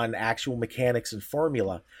on actual mechanics and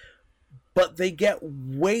formula, but they get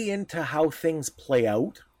way into how things play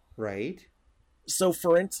out. Right. So,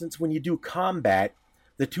 for instance, when you do combat,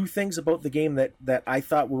 the two things about the game that I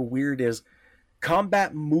thought were weird is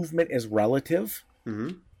combat movement is relative.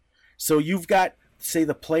 So you've got, say,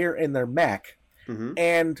 the player in their mech,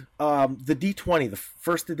 and the D20, the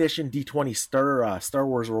first edition D20 Star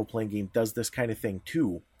Wars role-playing game does this kind of thing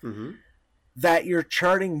too. That you're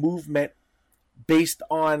charting movement based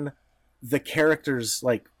on the character's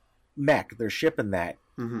mech, their ship and that.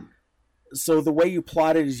 So the way you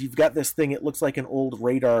plot it is you've got this thing, it looks like an old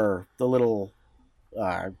radar, the little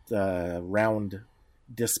round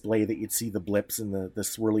display that you'd see the blips and the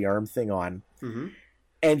swirly arm thing on.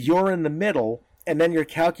 And you're in the middle, and then you're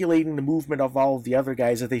calculating the movement of all of the other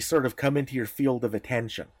guys as they sort of come into your field of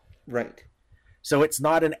attention. Right. So it's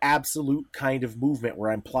not an absolute kind of movement where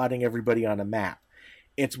I'm plotting everybody on a map.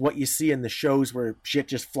 It's what you see in the shows where shit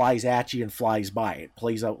just flies at you and flies by. It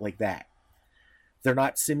plays out like that. They're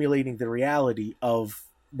not simulating the reality of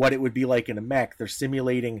what it would be like in a mech. They're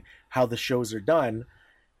simulating how the shows are done.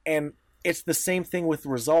 And it's the same thing with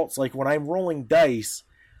results. Like when I'm rolling dice,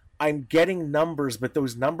 I'm getting numbers, but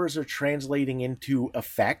those numbers are translating into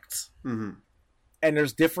effects. And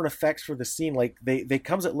there's different effects for the scene. Like they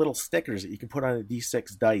comes at little stickers that you can put on a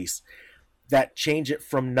D6 dice that change it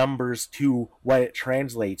from numbers to what it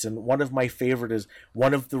translates. And one of my favorite is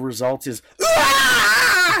one of the results is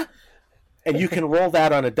 "Ah!" And you can roll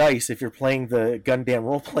that on a dice if you're playing the Gundam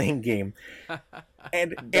role-playing game.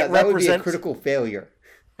 And that would be a critical failure.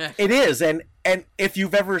 It is, and if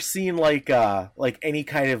you've ever seen like any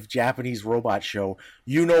kind of Japanese robot show,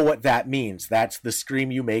 you know what that means. That's the scream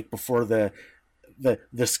you make before the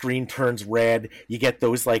screen turns red. You get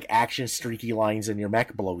those action streaky lines and your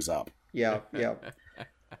mech blows up. Yeah.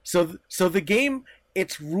 So the game,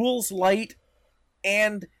 it's rules light,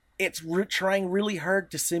 and it's trying really hard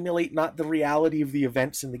to simulate not the reality of the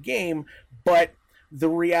events in the game, but the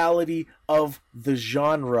reality of the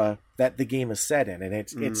genre that the game is set in. And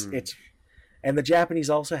And the Japanese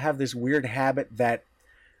also have this weird habit that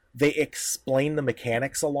they explain the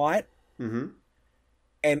mechanics a lot. Mm-hmm.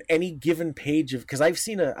 And any given page of, because I've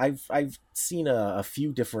seen a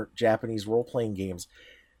few different Japanese role-playing games.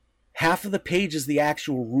 Half of the page is the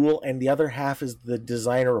actual rule, and the other half is the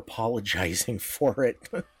designer apologizing for it.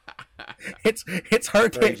 It's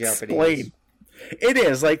hard Very to explain. Japanese. It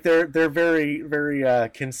is like they're very very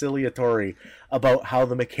conciliatory about how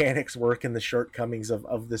the mechanics work and the shortcomings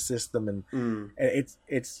of the system, and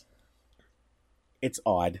it's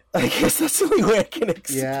odd. I guess that's the only way I can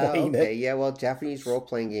explain it. Yeah, well, Japanese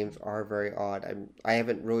role-playing games are very odd. I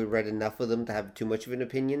haven't really read enough of them to have too much of an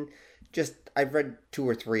opinion. I've read 2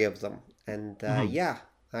 or 3 of them, and yeah,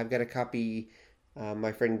 I've got a copy.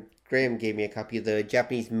 My friend Graham gave me a copy of the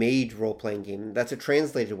Japanese-made role-playing game. That's a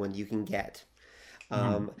translated one you can get.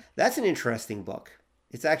 That's an interesting book.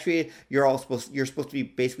 It's actually you're supposed to be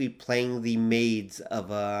basically playing the maids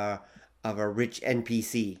of a rich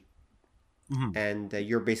NPC. And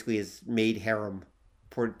you're basically his maid harem,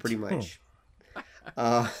 pretty much.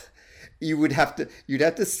 You'd have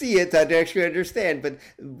to see it to actually understand,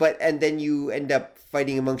 but and then you end up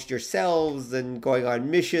fighting amongst yourselves and going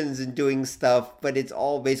on missions and doing stuff. But it's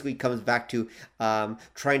all basically comes back to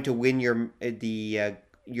trying to win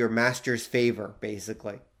your master's favor,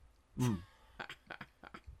 basically.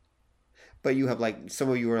 But you have some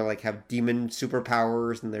of you are have demon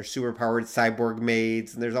superpowers, and they're superpowered cyborg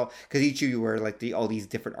maids, and there's all because each of you are all these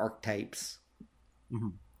different archetypes.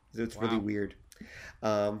 So it's really weird.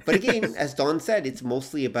 But again, as Don said, it's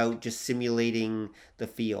mostly about just simulating the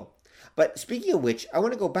feel. But speaking of which, I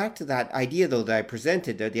want to go back to that idea though that I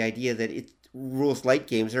presented, the idea that rules light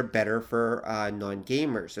games are better for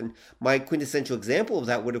non-gamers, and my quintessential example of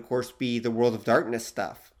that would of course be the World of Darkness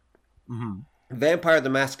stuff. Vampire the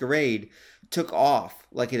Masquerade took off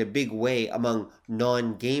in a big way among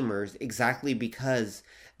non-gamers exactly because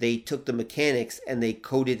they took the mechanics and they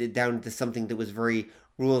coded it down into something that was very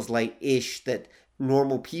rules light-ish that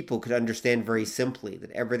normal people could understand very simply,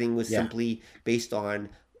 that everything was simply based on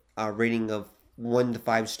a rating of 1 to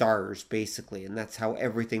 5 stars basically, and that's how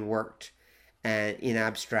everything worked and in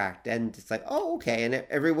abstract. And it's oh, okay,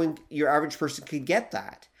 and your average person could get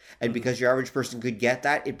that. And because your average person could get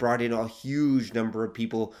that, it brought in a huge number of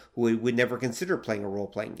people who would never consider playing a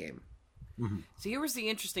role-playing game. So here was the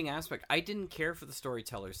interesting aspect. I didn't care for the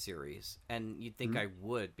Storyteller series, and you'd think I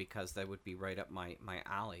would because that would be right up my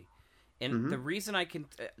alley. And the reason I can,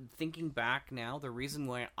 thinking back now, the reason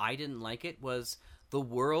why I didn't like it was the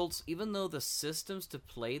worlds, even though the systems to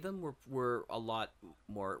play them were a lot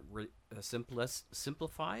more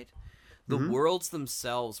simplified, the worlds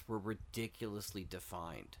themselves were ridiculously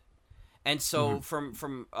defined. And so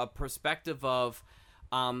from a perspective of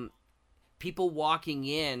people walking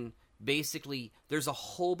in, basically there's a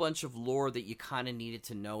whole bunch of lore that you kind of needed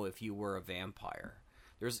to know if you were a vampire.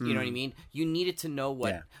 There's, you know what I mean? You needed to know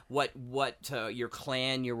what your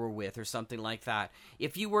clan you were with or something like that.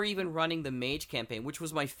 If you were even running the mage campaign, which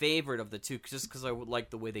was my favorite of the two, just because I would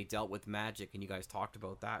like the way they dealt with magic, and you guys talked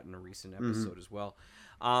about that in a recent episode as well.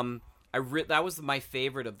 That was my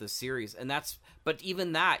favorite of the series, but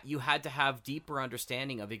even that you had to have deeper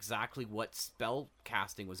understanding of exactly what spell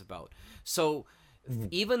casting was about. So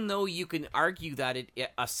even though you can argue that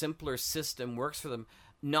a simpler system works for them,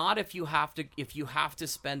 not if you have to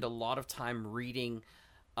spend a lot of time reading,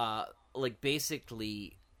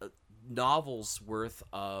 basically novels worth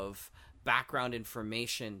of background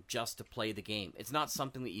information just to play the game. It's not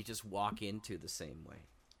something that you just walk into the same way.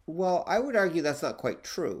 Well, I would argue that's not quite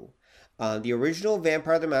true. The original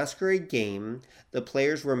Vampire the Masquerade game, the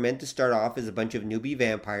players were meant to start off as a bunch of newbie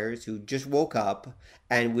vampires who just woke up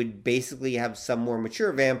and would basically have some more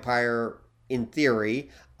mature vampire, in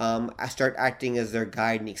theory, start acting as their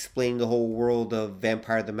guide and explaining the whole world of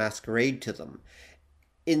Vampire the Masquerade to them.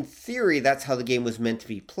 In theory, that's how the game was meant to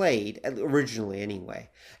be played, originally anyway.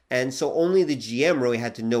 And so only the GM really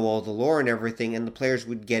had to know all the lore and everything, and the players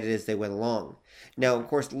would get it as they went along. Now, of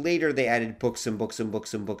course, later they added books and books and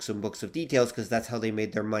books and books and books of details because that's how they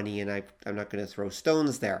made their money, and I'm not going to throw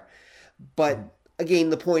stones there. But again,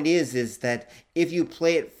 the point is that if you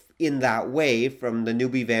play it in that way, from the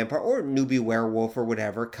newbie vampire or newbie werewolf or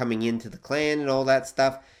whatever coming into the clan and all that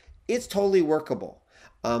stuff, it's totally workable.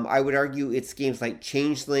 I would argue it's games like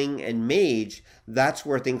Changeling and Mage, that's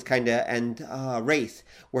where things kind of, and Wraith,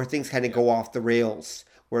 where things kind of go off the rails,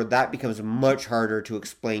 where that becomes much harder to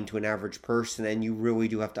explain to an average person, and you really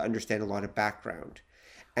do have to understand a lot of background.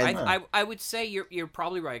 And I would say you're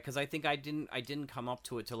probably right, because I think I didn't come up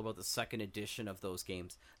to it till about the second edition of those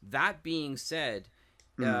games. That being said,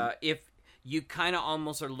 if you kind of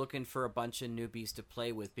almost are looking for a bunch of newbies to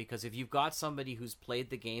play with, because if you've got somebody who's played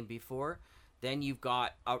the game before, then you've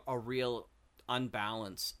got a real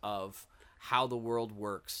unbalance of how the world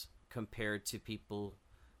works compared to people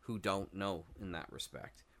who don't know in that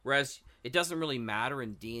respect. Whereas it doesn't really matter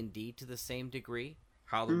in D&D to the same degree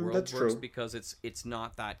how the world works, true. Because it's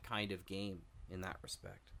not that kind of game in that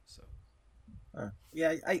respect. So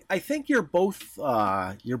yeah, I think you're both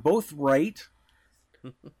right.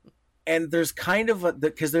 And there's kind of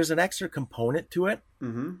because there's an extra component to it.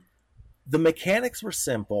 Mm-hmm. The mechanics were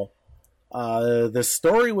simple. The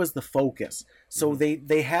story was the focus. So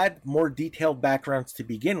they had more detailed backgrounds to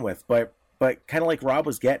begin with, but kind of like Rob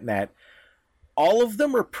was getting at, all of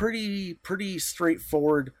them are pretty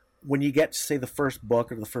straightforward when you get to, say, the first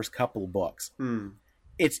book or the first couple of books.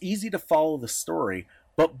 It's easy to follow the story,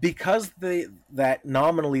 but because that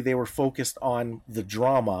nominally they were focused on the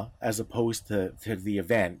drama as opposed to the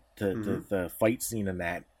event, the fight scene and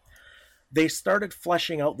that, they started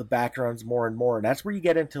fleshing out the backgrounds more and more. And that's where you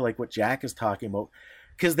get into like what Jack is talking about,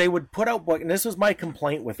 because they would put out book, and this was my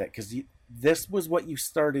complaint with it, because this was what you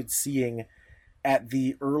started seeing at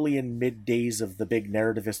the early and mid days of the big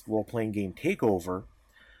narrativist role-playing game takeover,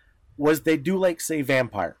 was they do like, say,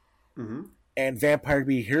 Vampire. And Vampire would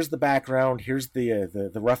be, here's the background, here's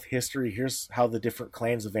the rough history, here's how the different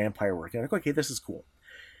clans of Vampire work. And I'm like, okay, this is cool.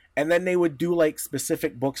 And then they would do like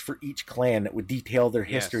specific books for each clan that would detail their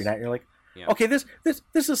history. And you're like, okay, this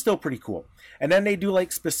is still pretty cool. And then they do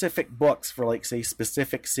like specific books for like, say,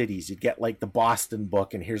 specific cities. You'd get like the Boston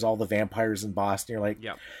book, and here's all the vampires in Boston. You're like,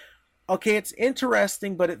 okay, it's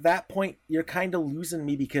interesting, but at that point you're kind of losing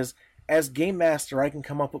me, because as game master I can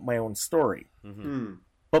come up with my own story.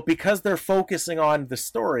 But because they're focusing on the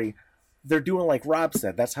story, they're doing like Rob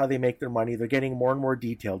said. That's how they make their money. They're getting more and more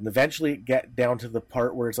detailed. And eventually it get down to the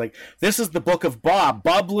part where it's like, this is the book of Bob.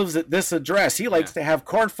 Bob lives at this address. He likes to have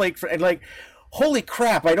cornflake and like, holy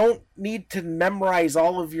crap, I don't need to memorize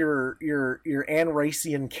all of your Anne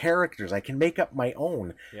Ricean characters. I can make up my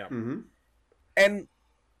own. And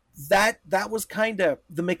that was kind of,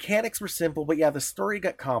 the mechanics were simple, but the story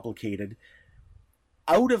got complicated.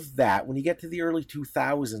 Out of that, when you get to the early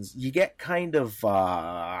 2000s, you get kind of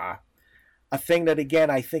a thing that, again,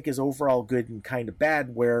 I think is overall good and kind of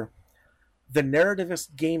bad, where the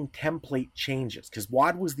narrativist game template changes, because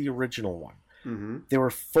WoD was the original one. They were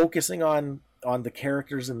focusing on the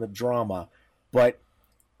characters and the drama, but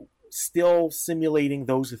still simulating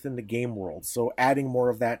those within the game world. So adding more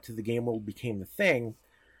of that to the game world became the thing.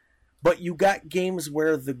 But you got games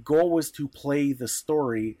where the goal was to play the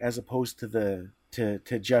story as opposed to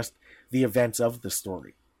to just the events of the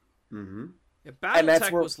story.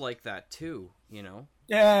 BattleTech was like that too, you know.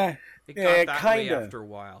 Yeah, it got that way after a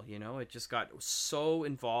while. You know, it just got so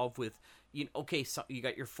involved with, okay, so you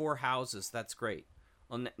got your 4 houses. That's great.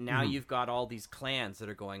 Well, now you've got all these clans that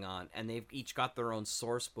are going on, and they've each got their own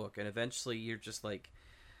source book, and eventually you're just like,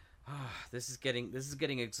 this is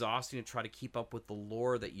getting exhausting to try to keep up with the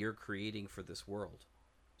lore that you're creating for this world.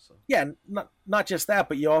 So. Yeah, not just that,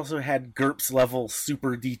 but you also had GURPS level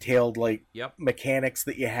super detailed mechanics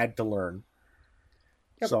that you had to learn.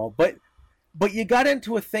 So, but you got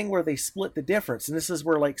into a thing where they split the difference, and this is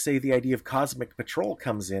where, like, say, the idea of Cosmic Patrol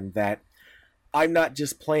comes in, that I'm not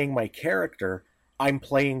just playing my character, I'm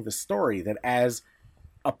playing the story, that as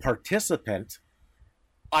a participant,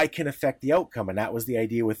 I can affect the outcome, and that was the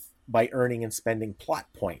idea by earning and spending plot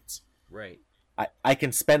points. Right. I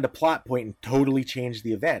can spend a plot point and totally change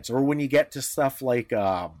the events. Or when you get to stuff like,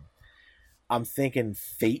 I'm thinking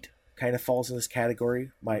Fate kind of falls in this category.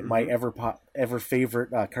 My ever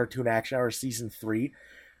favorite Cartoon Action Hour season 3,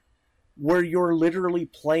 where you're literally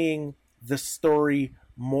playing the story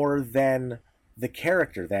more than the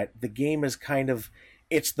character. That the game is kind of,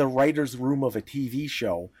 it's the writer's room of a TV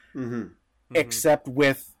show, except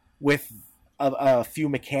with a few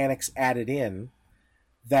mechanics added in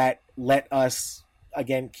that let us,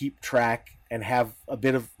 again, keep track and have a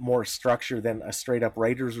bit of more structure than a straight-up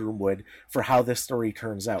writer's room would for how this story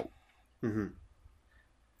turns out. And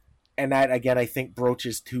that, again, I think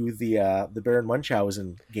broaches to the Baron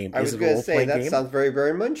Munchausen game. I was going to say, that sounds very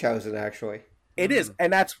Baron Munchausen, actually. It is,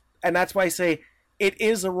 and that's why I say it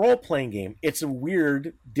is a role-playing game. It's a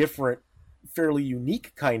weird, different, fairly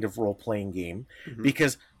unique kind of role-playing game,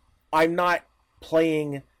 because I'm not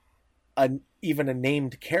playing even a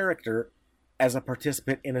named character as a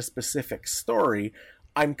participant in a specific story.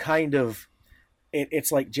 I'm kind of,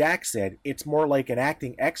 it's like Jack said, it's more like an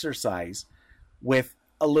acting exercise with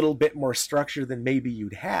a little bit more structure than maybe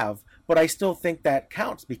you'd have, but I still think that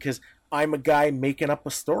counts, because I'm a guy making up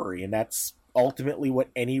a story, and that's ultimately what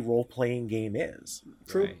any role-playing game is.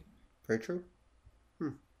 True. Right. Very true.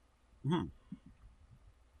 Hmm.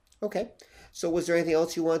 Okay. So was there anything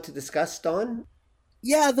else you want to discuss, Don?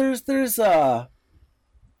 Yeah, there's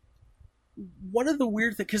one of the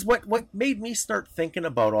weird things, because what made me start thinking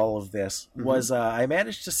about all of this was I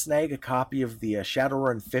managed to snag a copy of the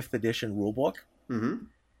Shadowrun 5th edition rulebook. Mm-hmm.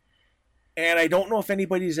 And I don't know if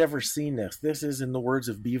anybody's ever seen this. This is, in the words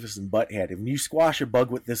of Beavis and Butthead, if you squash a bug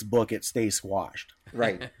with this book, it stays squashed.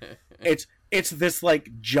 Right. It's this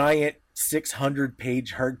like giant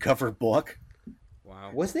 600-page hardcover book.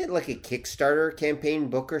 Wow. Wasn't it like a Kickstarter campaign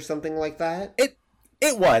book or something like that?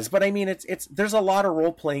 It was, but I mean, it's there's a lot of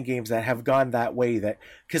role-playing games that have gone that way. That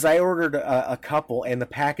because I ordered a couple, and the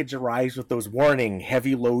package arrives with those warning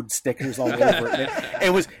heavy load stickers all over it.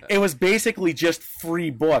 It was basically just 3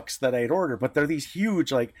 books that I'd ordered, but they're these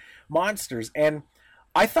huge like monsters, and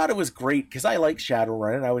I thought it was great because I like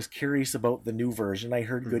Shadowrun, and I was curious about the new version. I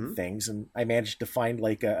heard good things, and I managed to find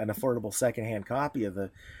like an affordable secondhand copy of the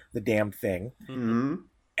damn thing. Mm-hmm.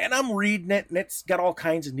 And I'm reading it, and it's got all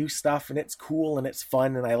kinds of new stuff, and it's cool, and it's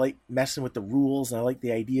fun, and I like messing with the rules, and I like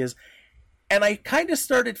the ideas. And I kind of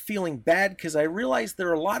started feeling bad because I realized there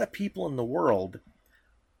are a lot of people in the world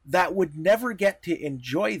that would never get to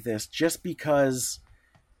enjoy this just because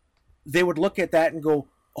they would look at that and go,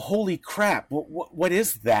 holy crap, what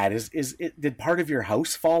is that? Is it, did part of your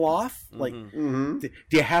house fall off? Like, do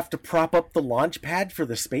you have to prop up the launch pad for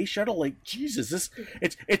the space shuttle? Like, Jesus,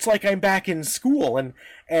 it's like I'm back in school,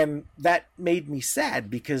 and that made me sad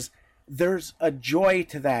because there's a joy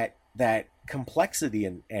to that complexity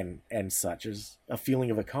and such as a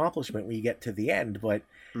feeling of accomplishment when you get to the end, but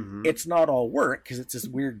it's not all work because it's this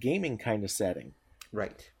weird gaming kind of setting.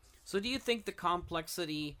 Right. So do you think the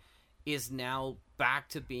complexity is now back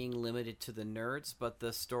to being limited to the nerds, but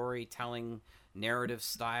the storytelling narrative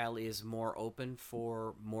style is more open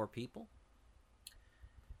for more people?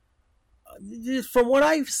 From what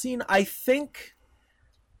I've seen, I think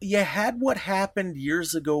you had what happened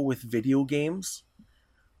years ago with video games,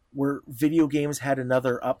 where video games had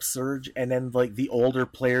another upsurge, and then like the older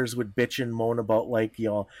players would bitch and moan about like, you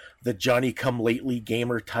know, the Johnny-come-lately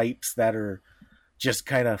gamer types that are just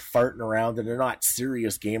kind of farting around and they're not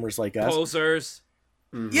serious gamers like us. Posers.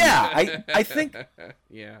 Yeah, I think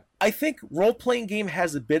yeah. I think role-playing game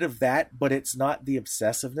has a bit of that, but it's not the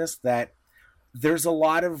obsessiveness that there's a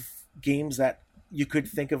lot of games that you could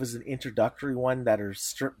think of as an introductory one that are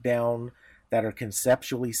stripped down, that are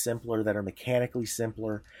conceptually simpler, that are mechanically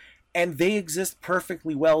simpler, and they exist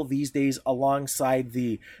perfectly well these days alongside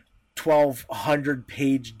the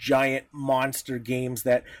 1,200-page giant monster games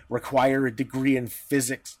that require a degree in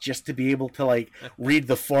physics just to be able to like read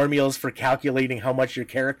the formulas for calculating how much your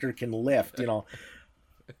character can lift, you know.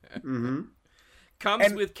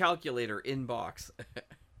 Comes with calculator in box.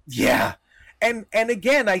 Yeah. And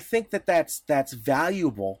again, I think that's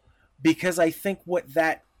valuable because I think what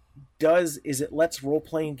that does is it lets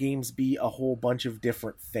role-playing games be a whole bunch of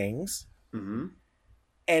different things.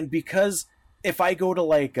 And because if I go to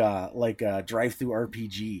like a drive-through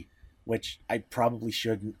RPG, which I probably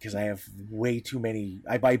shouldn't because I have way too many.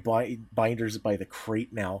 I buy binders by the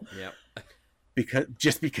crate now. Yep.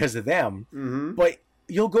 because of them. But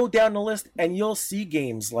you'll go down the list and you'll see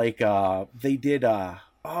games like they did.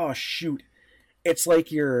 Oh shoot, it's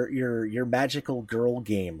like your magical girl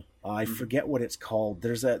game. I forget what it's called.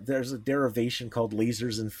 There's a derivation called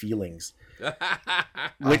Lasers and Feelings. I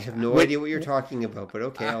have no idea what you're talking about, but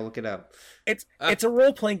okay, I'll look it up. It's a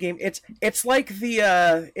role playing game. It's like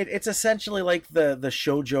it's essentially like the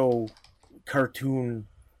shoujo cartoon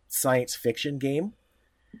science fiction game,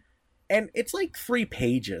 and it's like 3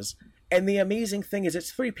 pages. And the amazing thing is,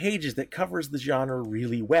 it's 3 pages that covers the genre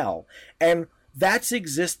really well, and that's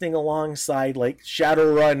existing alongside like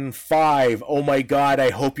Shadowrun 5. Oh my god, I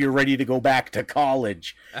hope you're ready to go back to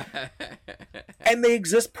college. And they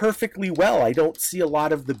exist perfectly well. I don't see a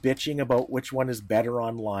lot of the bitching about which one is better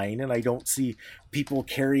online, and I don't see people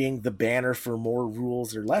carrying the banner for more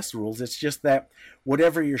rules or less rules. It's just that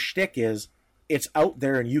whatever your shtick is, it's out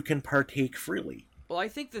there and you can partake freely. Well, I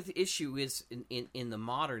think that the issue is in the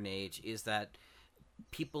modern age is that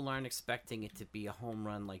people aren't expecting it to be a home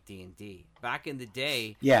run like D&D. Back in the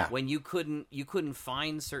day, when you couldn't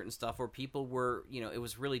find certain stuff, or people were, it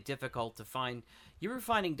was really difficult to find. You were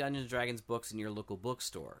finding Dungeons & Dragons books in your local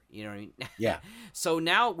bookstore. You know what I mean? Yeah. So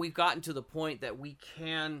now we've gotten to the point that we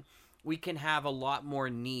can have a lot more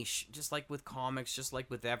niche, just like with comics, just like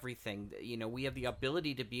with everything. We have the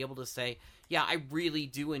ability to be able to say, yeah, I really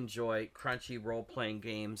do enjoy crunchy role-playing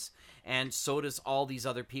games, and so does all these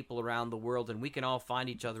other people around the world, and we can all find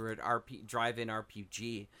each other at Drive-In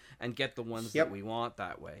RPG and get the ones that we want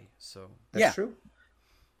that way. So That's true.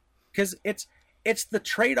 because it's the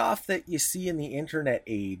trade-off that you see in the internet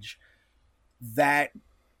age, that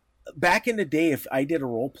back in the day, if I did a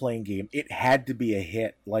role-playing game, it had to be a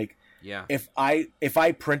hit. Like, Yeah. if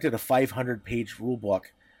I printed a 500-page rule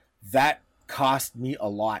book, that cost me a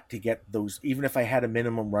lot to get those, even if I had a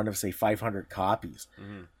minimum run of, say, 500 copies.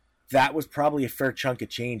 Mm-hmm. That was probably a fair chunk of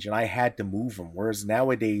change, and I had to move them. Whereas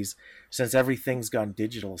nowadays, since everything's gone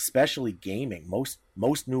digital, especially gaming,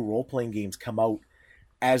 most new role-playing games come out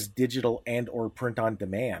as digital and or print on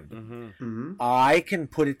demand. Mm-hmm. Mm-hmm. I can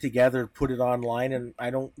put it together, put it online, and I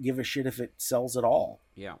don't give a shit if it sells at all.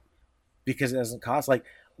 Yeah. Because it doesn't cost. Like,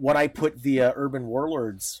 when I put the Urban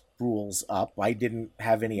Warlords rules up, I didn't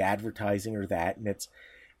have any advertising or that, and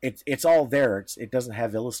it's all there. It doesn't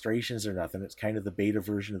have illustrations or nothing. It's kind of the beta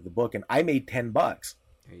version of the book, and I made $10.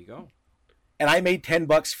 There you go. And I made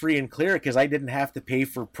 $10 free and clear because I didn't have to pay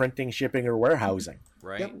for printing, shipping, or warehousing.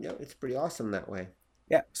 Right. Yep, no, it's pretty awesome that way.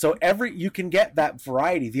 Yeah, so you can get that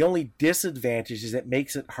variety. The only disadvantage is it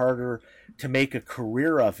makes it harder to make a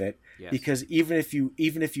career of it. Yes. Because even if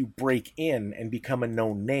you break in and become a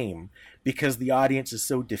known name, because the audience is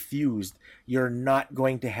so diffused, you're not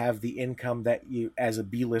going to have the income that you, as a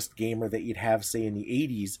B-list gamer, that you'd have, say, in the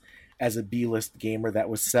 80s as a B-list gamer that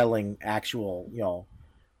was selling actual,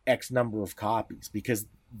 X number of copies, because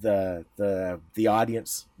the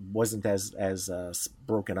audience wasn't as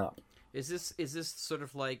broken up. Is this sort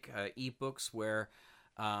of like ebooks where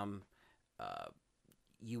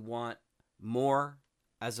you want more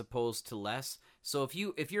as opposed to less? So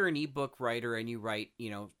if you're an ebook writer and you write,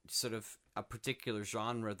 sort of a particular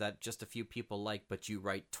genre that just a few people like, but you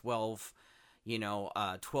write 12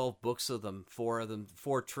 books of them,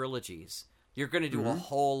 4 trilogies, you're going to do a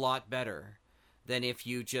whole lot better than if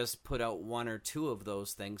you just put out 1 or 2 of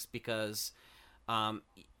those things, because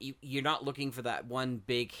you're not looking for that one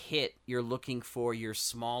big hit. You're looking for your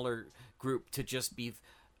smaller group to just be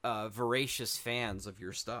voracious fans of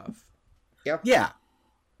your stuff. Yep. Yeah.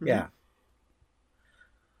 Mm-hmm. Yeah.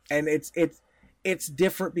 And it's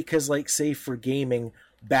different because, like, say for gaming,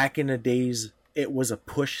 back in the days, it was a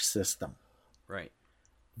push system. Right.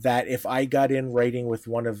 That if I got in writing with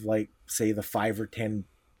one of, like, say, the 5 or 10,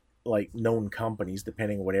 like, known companies,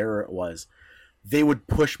 depending on what era it was, they would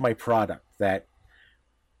push my product. That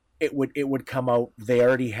it would come out. They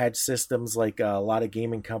already had systems, like a lot of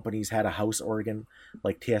gaming companies had a house organ,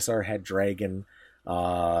 like TSR had Dragon.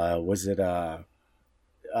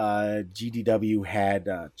 GDW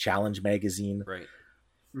had Challenge Magazine. Right.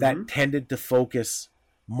 That tended to focus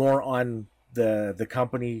more on the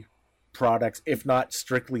company products, if not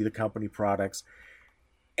strictly the company products.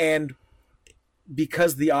 And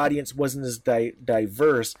because the audience wasn't as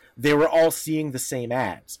diverse, they were all seeing the same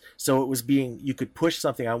ads. So it was you could push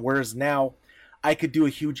something on, whereas now I could do a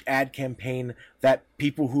huge ad campaign that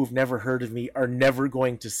people who've never heard of me are never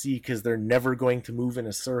going to see, because they're never going to move in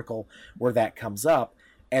a circle where that comes up.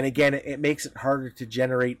 And again, it makes it harder to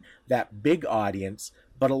generate that big audience,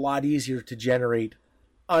 but a lot easier to generate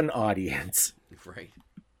an audience. Right.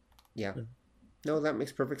 Yeah. No, that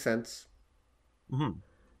makes perfect sense.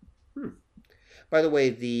 Mm-hmm. By the way,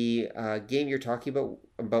 the game you're talking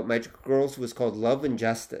about Magical Girls was called Love and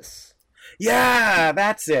Justice. Yeah,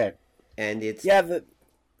 that's it. And it's and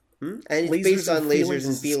it's based on Lasers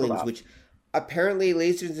and Feelings, which apparently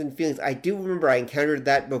Lasers and Feelings, I do remember I encountered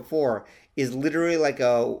that before, is literally like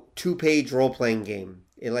a 2-page role-playing game.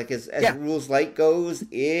 As Rules Light goes,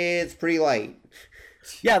 it's pretty light.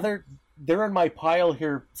 Yeah, they're in my pile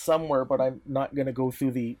here somewhere, but I'm not going to go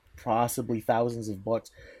through the possibly thousands of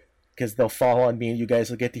books, because they'll fall on me and you guys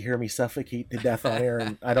will get to hear me suffocate to death on air,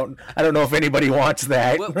 and I don't know if anybody wants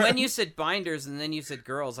that. When you said binders and then you said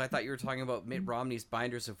girls, I thought you were talking about Mitt Romney's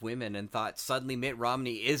Binders of Women, and thought suddenly Mitt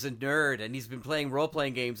Romney is a nerd and he's been playing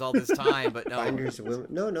role-playing games all this time, but no. Binders of Women.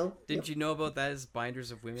 No. Didn't you know about that as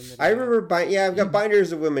Binders of Women? I remember, I've got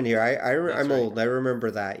Binders of Women here. I'm right. Old. I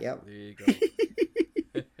remember that, yep. There you go.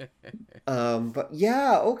 But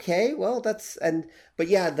yeah, okay, well,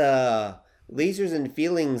 the Lasers and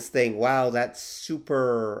Feelings thing, wow, that's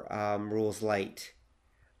super Rules Light.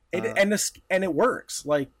 And it works.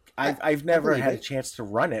 Like, I've never had a chance to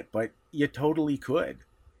run it, but you totally could.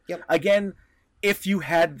 Yep. Again, if you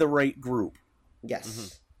had the right group. Yes.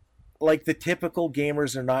 Mm-hmm. Like, the typical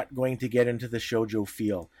gamers are not going to get into the shoujo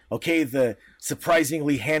feel. Okay, the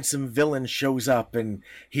surprisingly handsome villain shows up and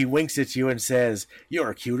he winks at you and says,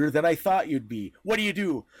 "You're cuter than I thought you'd be." What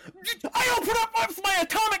do? I open up my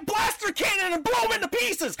atomic blaster cannon and blow him into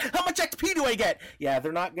pieces! How much XP do I get? Yeah,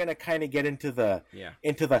 they're not going to kind of get into the...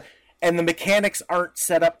 And the mechanics aren't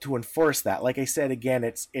set up to enforce that. Like I said, again,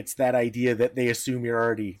 it's that idea that they assume you're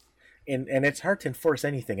already and it's hard to enforce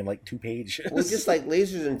anything in like 2 pages. Well, just like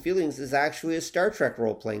Lasers and Feelings is actually a Star Trek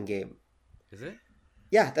role-playing game. Is it?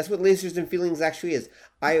 Yeah, that's what Lasers and Feelings actually is.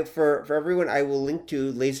 For everyone, I will link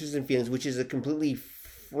to Lasers and Feelings, which is a completely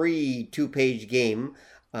free 2-page game.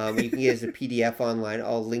 You can get it as a PDF online.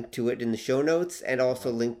 I'll link to it in the show notes, and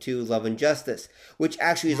also link to Love and Justice, which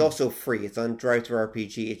actually is also free. It's on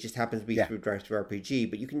DriveThruRPG. It just happens to be through DriveThruRPG,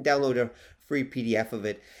 but you can download a free PDF of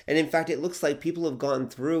it. And in fact, it looks like people have gone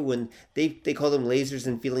through and they call them Lasers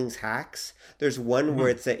and Feelings hacks. There's one where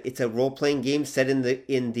it's a role playing game set in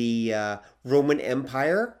the Roman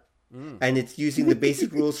Empire, and it's using the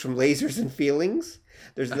basic rules from Lasers and Feelings.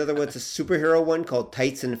 There's another one, it's a superhero one called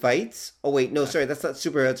Tights and Fights. Oh, wait, no, sorry, that's not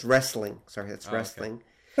superhero, it's wrestling. Sorry, that's wrestling.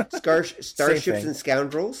 Okay. Starships and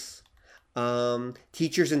Scoundrels.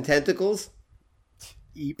 Teachers and Tentacles.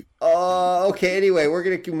 Eep. Oh, okay, anyway, we're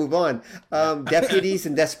going to move on. Deputies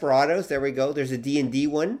and Desperados, there we go. There's a D&D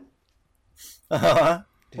one. Uh-huh.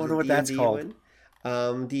 Wonder what that's called.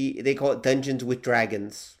 They call it Dungeons with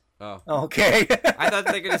Dragons. Oh. Okay. I thought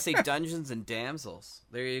they were going to say Dungeons and Damsels.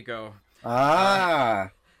 There you go.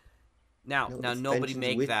 Ah. Now nobody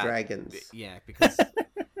make with that. Dragons. Yeah, because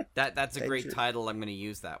that's a great title. I'm going to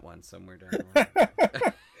use that one somewhere down the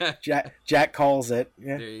line. Jack calls it.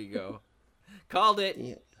 Yeah. There you go. Called it.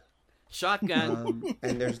 Yeah. Shotgun.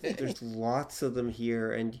 And there's lots of them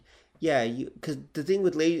here, and yeah, because the thing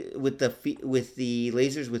with the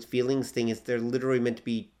Lasers with Feelings thing is they're literally meant to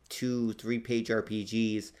be 2-3 page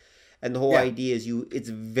RPGs. And the whole idea is it's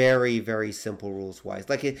very, very simple rules-wise.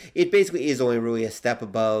 Like, it basically is only really a step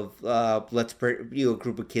above a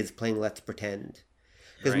group of kids playing Let's Pretend.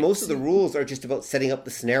 Because most of the rules are just about setting up the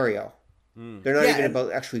scenario. They're not even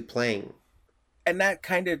about actually playing. And that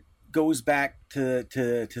kind of goes back to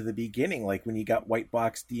the beginning, like when you got White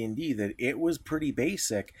Box D&D, that it was pretty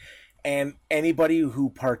basic. And anybody who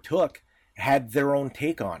partook had their own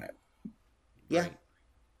take on it. Yeah. Right.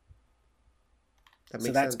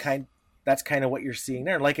 So that's kind of what you're seeing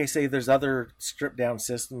there. Like I say, there's other stripped down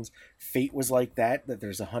systems. Fate was like that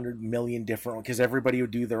there's 100 million different, because everybody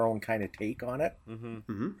would do their own kind of take on it. Mm-hmm.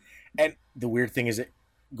 Mm-hmm. And the weird thing is,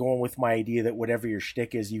 going with my idea that whatever your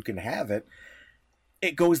shtick is, you can have it.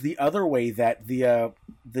 It goes the other way, that the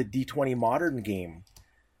D20 Modern game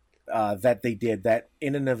that they did, that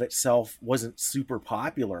in and of itself wasn't super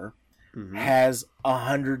popular, has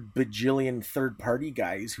 100 bajillion third party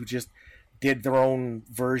guys who just did their own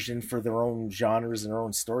version for their own genres and their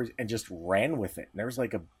own stories and just ran with it. And there was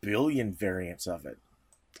like 1 billion variants of it.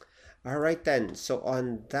 All right, then. So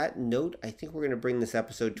on that note, I think we're going to bring this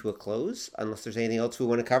episode to a close, unless there's anything else we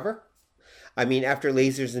want to cover. I mean, after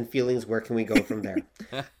Lasers and Feelings, where can we go from there?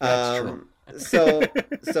 That's true.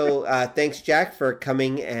 So thanks, Jack, for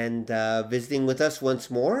coming and visiting with us once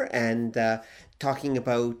more and talking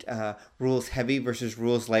about rules heavy versus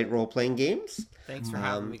rules light role-playing games. Thanks for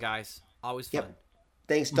having me, guys. Always fun. Yep.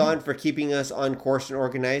 Thanks, Don, for keeping us on course and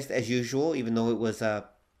organized as usual, even though it was a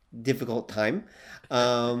difficult time.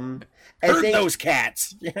 Herd those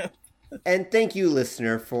cats! And thank you,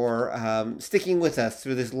 listener, for sticking with us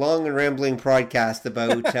through this long and rambling podcast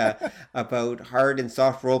about hard and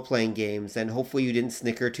soft role-playing games, and hopefully you didn't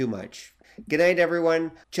snicker too much. Good night,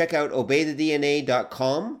 everyone. Check out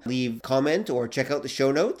obeythedna.com. Leave comment or check out the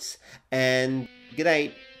show notes. And good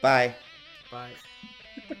night. Bye. Bye.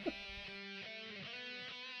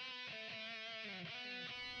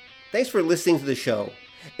 Thanks for listening to the show.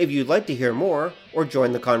 If you'd like to hear more or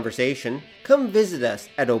join the conversation, come visit us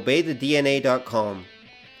at obeythedna.com.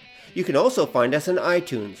 You can also find us on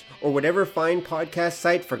iTunes or whatever fine podcast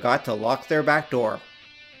site forgot to lock their back door.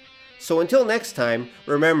 So until next time,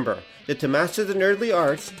 remember that to master the nerdly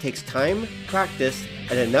arts takes time, practice,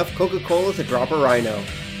 and enough Coca-Cola to drop a rhino.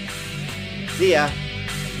 See ya!